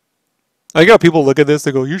 I got people look at this,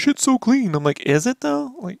 they go, your shit's so clean. I'm like, is it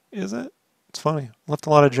though? Like, is it? It's funny. Left a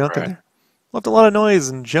lot of junk in there. Left a lot of noise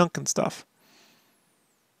and junk and stuff.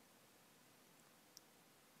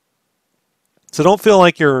 So don't feel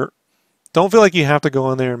like you have to go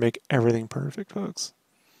in there and make everything perfect, folks.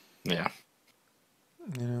 Yeah.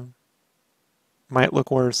 You know, might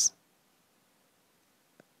look worse.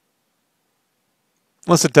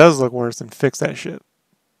 Unless it does look worse, then fix that shit.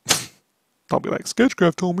 I'll be like,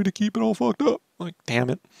 Sketchcraft told me to keep it all fucked up. Like, damn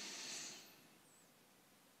it.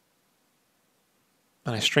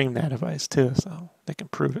 And I streamed that device too, so they can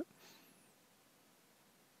prove it.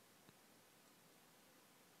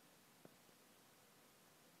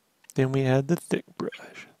 Then we had the thick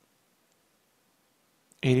brush.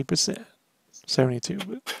 80%.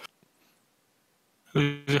 72. But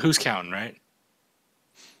Who's counting, right?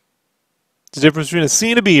 the difference between a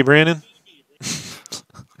C and a B, Brandon.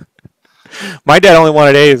 My dad only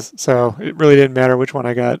wanted A's, so it really didn't matter which one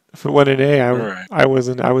I got. If it went an A, Right. I was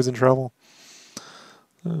in trouble.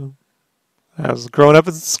 I was growing up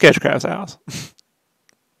in Sketchcraft's house.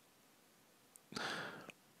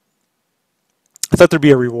 I thought there'd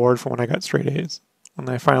be a reward for when I got straight A's. When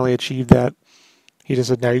I finally achieved that, he just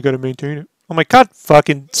said, "Now you got to maintain it." I'm like, God,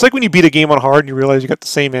 fucking! It's like when you beat a game on hard and you realize you got the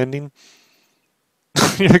same ending.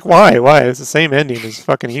 You're like, why? Why? It's the same ending. It's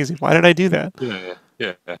fucking easy. Why did I do that?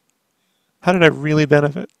 Yeah. How did I really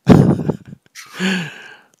benefit?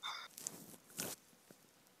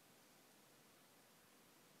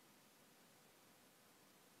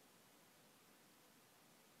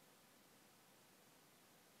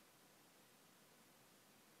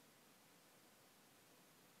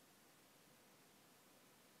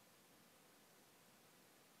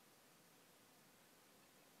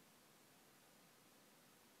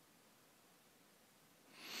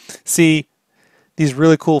 See, these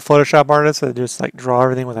really cool Photoshop artists that just like draw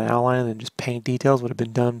everything with an outline and just paint details would have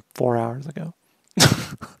been done 4 hours ago.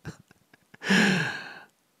 I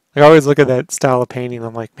always look at that style of painting.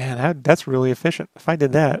 I'm like, man, that's really efficient. If I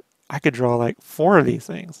did that, I could draw like 4 of these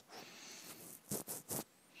things.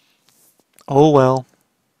 Oh well.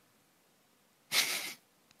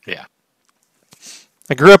 Yeah.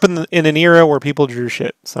 I grew up in an era where people drew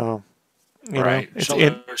shit, so you know,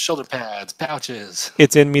 shoulder pads, pouches.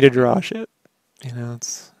 It's in me to draw shit. You know,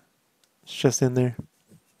 it's just in there.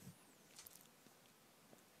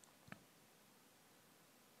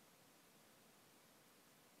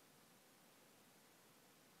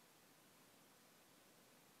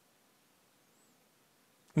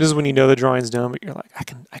 This is when you know the drawing's done, but you're like, I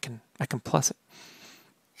can plus it.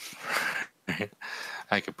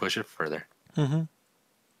 I could push it further. Mm-hmm.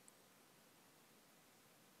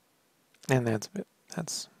 And that's it.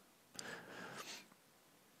 That's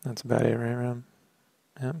about it, right, Rob?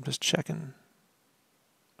 Yeah, I'm just checking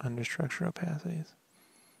under structure opacities.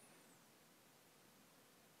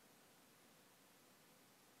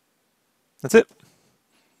 That's it.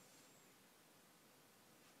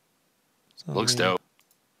 So Looks dope.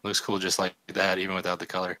 Looks cool just like that, even without the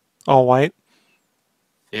color. All white?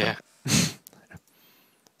 Yeah.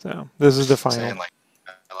 So this is the final. Saying, like,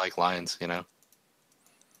 I like lines, you know.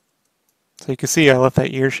 So you can see I left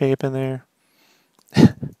that ear shape in there.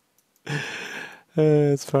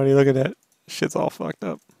 It's funny. Look at that. Shit's all fucked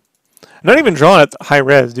up. I'm not even drawing at high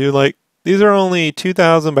res, dude. Like, these are only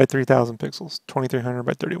 2,000 by 3,000 pixels. 2,300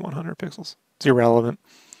 by 3,100 pixels. It's irrelevant.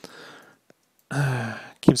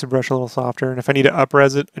 Keeps the brush a little softer. And if I need to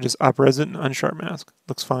up-res it, I just up-res it and unsharp mask.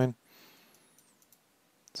 Looks fine.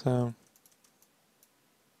 So...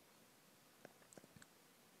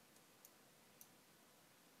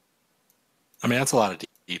 I mean, that's a lot of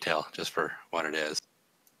detail just for what it is.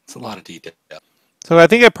 It's a lot of detail. So I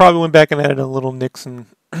think I probably went back and added a little nicks in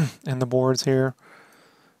the boards here.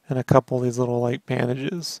 And a couple of these little, like,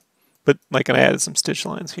 bandages. But, like, and I added some stitch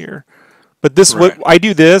lines here. But this, Right. what I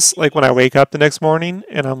do this, like, when I wake up the next morning,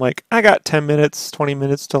 and I'm like, I got 10 minutes, 20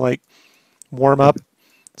 minutes to, like, warm up.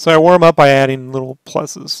 So I warm up by adding little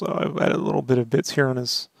pluses. So I've added a little bit of bits here on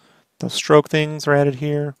his, those stroke things are added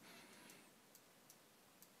here.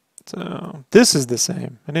 So this is the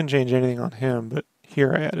same. I didn't change anything on him, but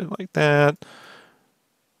here I added like that.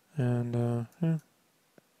 And, yeah.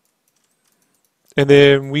 And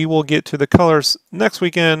then we will get to the colors next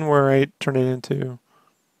weekend where I turn it into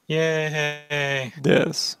Yay!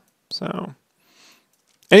 this. So,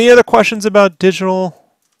 any other questions about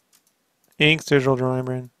digital inks, digital drawing,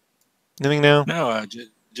 Brand? Anything now? No,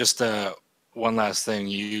 just one last thing.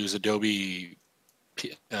 You use Adobe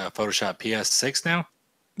Photoshop PS6 now?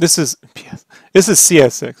 This is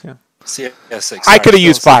CS6, yeah. CS6. I could have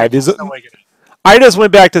used 5. I just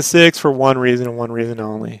went back to 6 for one reason and one reason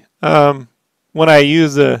only. When I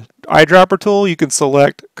use the eyedropper tool, you can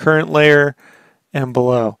select current layer and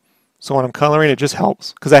below. So when I'm coloring, it just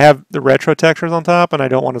helps because I have the retro textures on top and I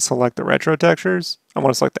don't want to select the retro textures. I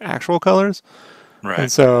want to select the actual colors. Right.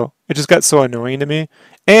 And so it just got so annoying to me.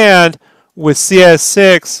 And with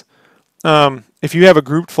CS6, if you have a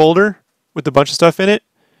grouped folder with a bunch of stuff in it,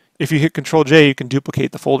 if you hit Control J, you can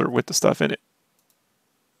duplicate the folder with the stuff in it.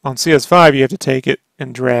 On CS5, you have to take it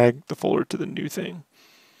and drag the folder to the new thing.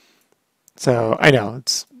 So I know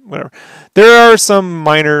it's whatever. There are some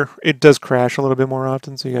minor. It does crash a little bit more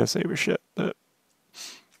often, so you gotta save your shit.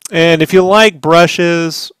 And if you like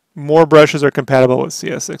brushes, more brushes are compatible with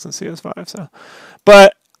CS6 and CS5. So,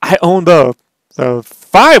 but I own both. So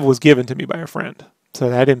 5 was given to me by a friend.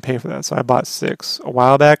 So I didn't pay for that. So I bought 6 a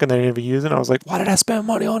while back and then I didn't even use it. I was like, why did I spend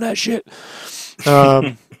money on that shit?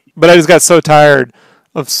 But I just got so tired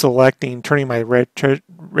of selecting, turning my retro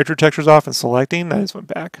textures off and selecting, that I just went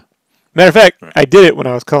back. Matter of fact, I did it when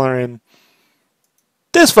I was coloring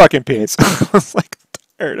this fucking piece. I was like,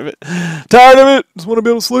 tired of it. Just want to be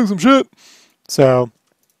able to select some shit. So,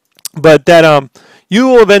 but that, you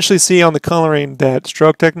will eventually see on the coloring that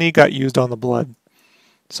stroke technique got used on the blood.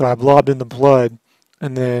 So I blobbed in the blood,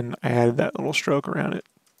 and then I added that little stroke around it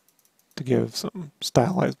to give some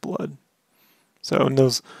stylized blood. So in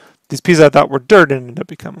these pieces I thought were dirt ended up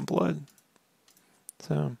becoming blood.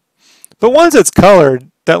 So, but once it's colored,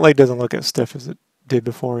 that leg doesn't look as stiff as it did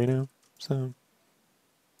before, you know. So,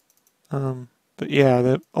 but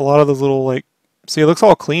yeah, a lot of those little like, see, it looks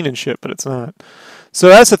all clean and shit, but it's not. So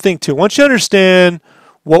that's the thing too. Once you understand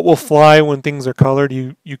what will fly when things are colored,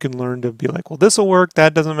 you can learn to be like, well, this will work,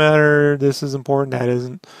 that doesn't matter, this is important, that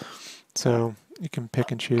isn't. So you can pick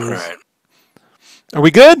and choose. Right. Are we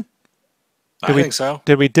good? I think so.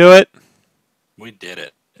 Did we do it? We did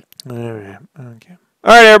it. All right. Okay.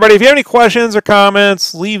 All right, everybody. If you have any questions or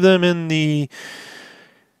comments, leave them in the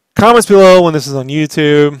comments below when this is on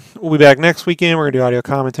YouTube. We'll be back next weekend. We're going to do audio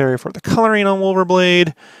commentary for the coloring on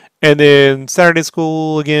Wolverblade. And then Saturday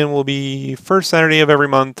school, again, will be first Saturday of every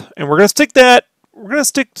month. And we're going to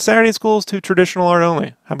stick Saturday schools to traditional art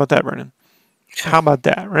only. How about that, Brennan? How about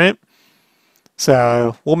that, right?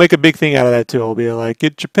 So we'll make a big thing out of that, too. We'll be like,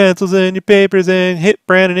 get your pencils in, your papers in, hit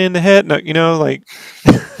Brandon in the head. No, you know, like,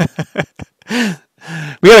 we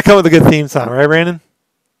got to come up with a good theme song, right, Brandon?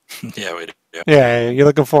 Yeah, we do. Yeah, you're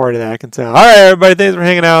looking forward to that, I can tell. All right, everybody, thanks for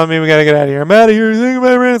hanging out with me. We got to get out of here. I'm out of here. Thank you,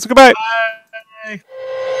 Brandon. So goodbye. Bye.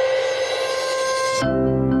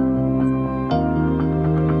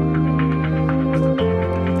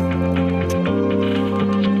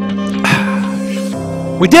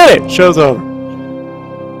 We did it! Show's over.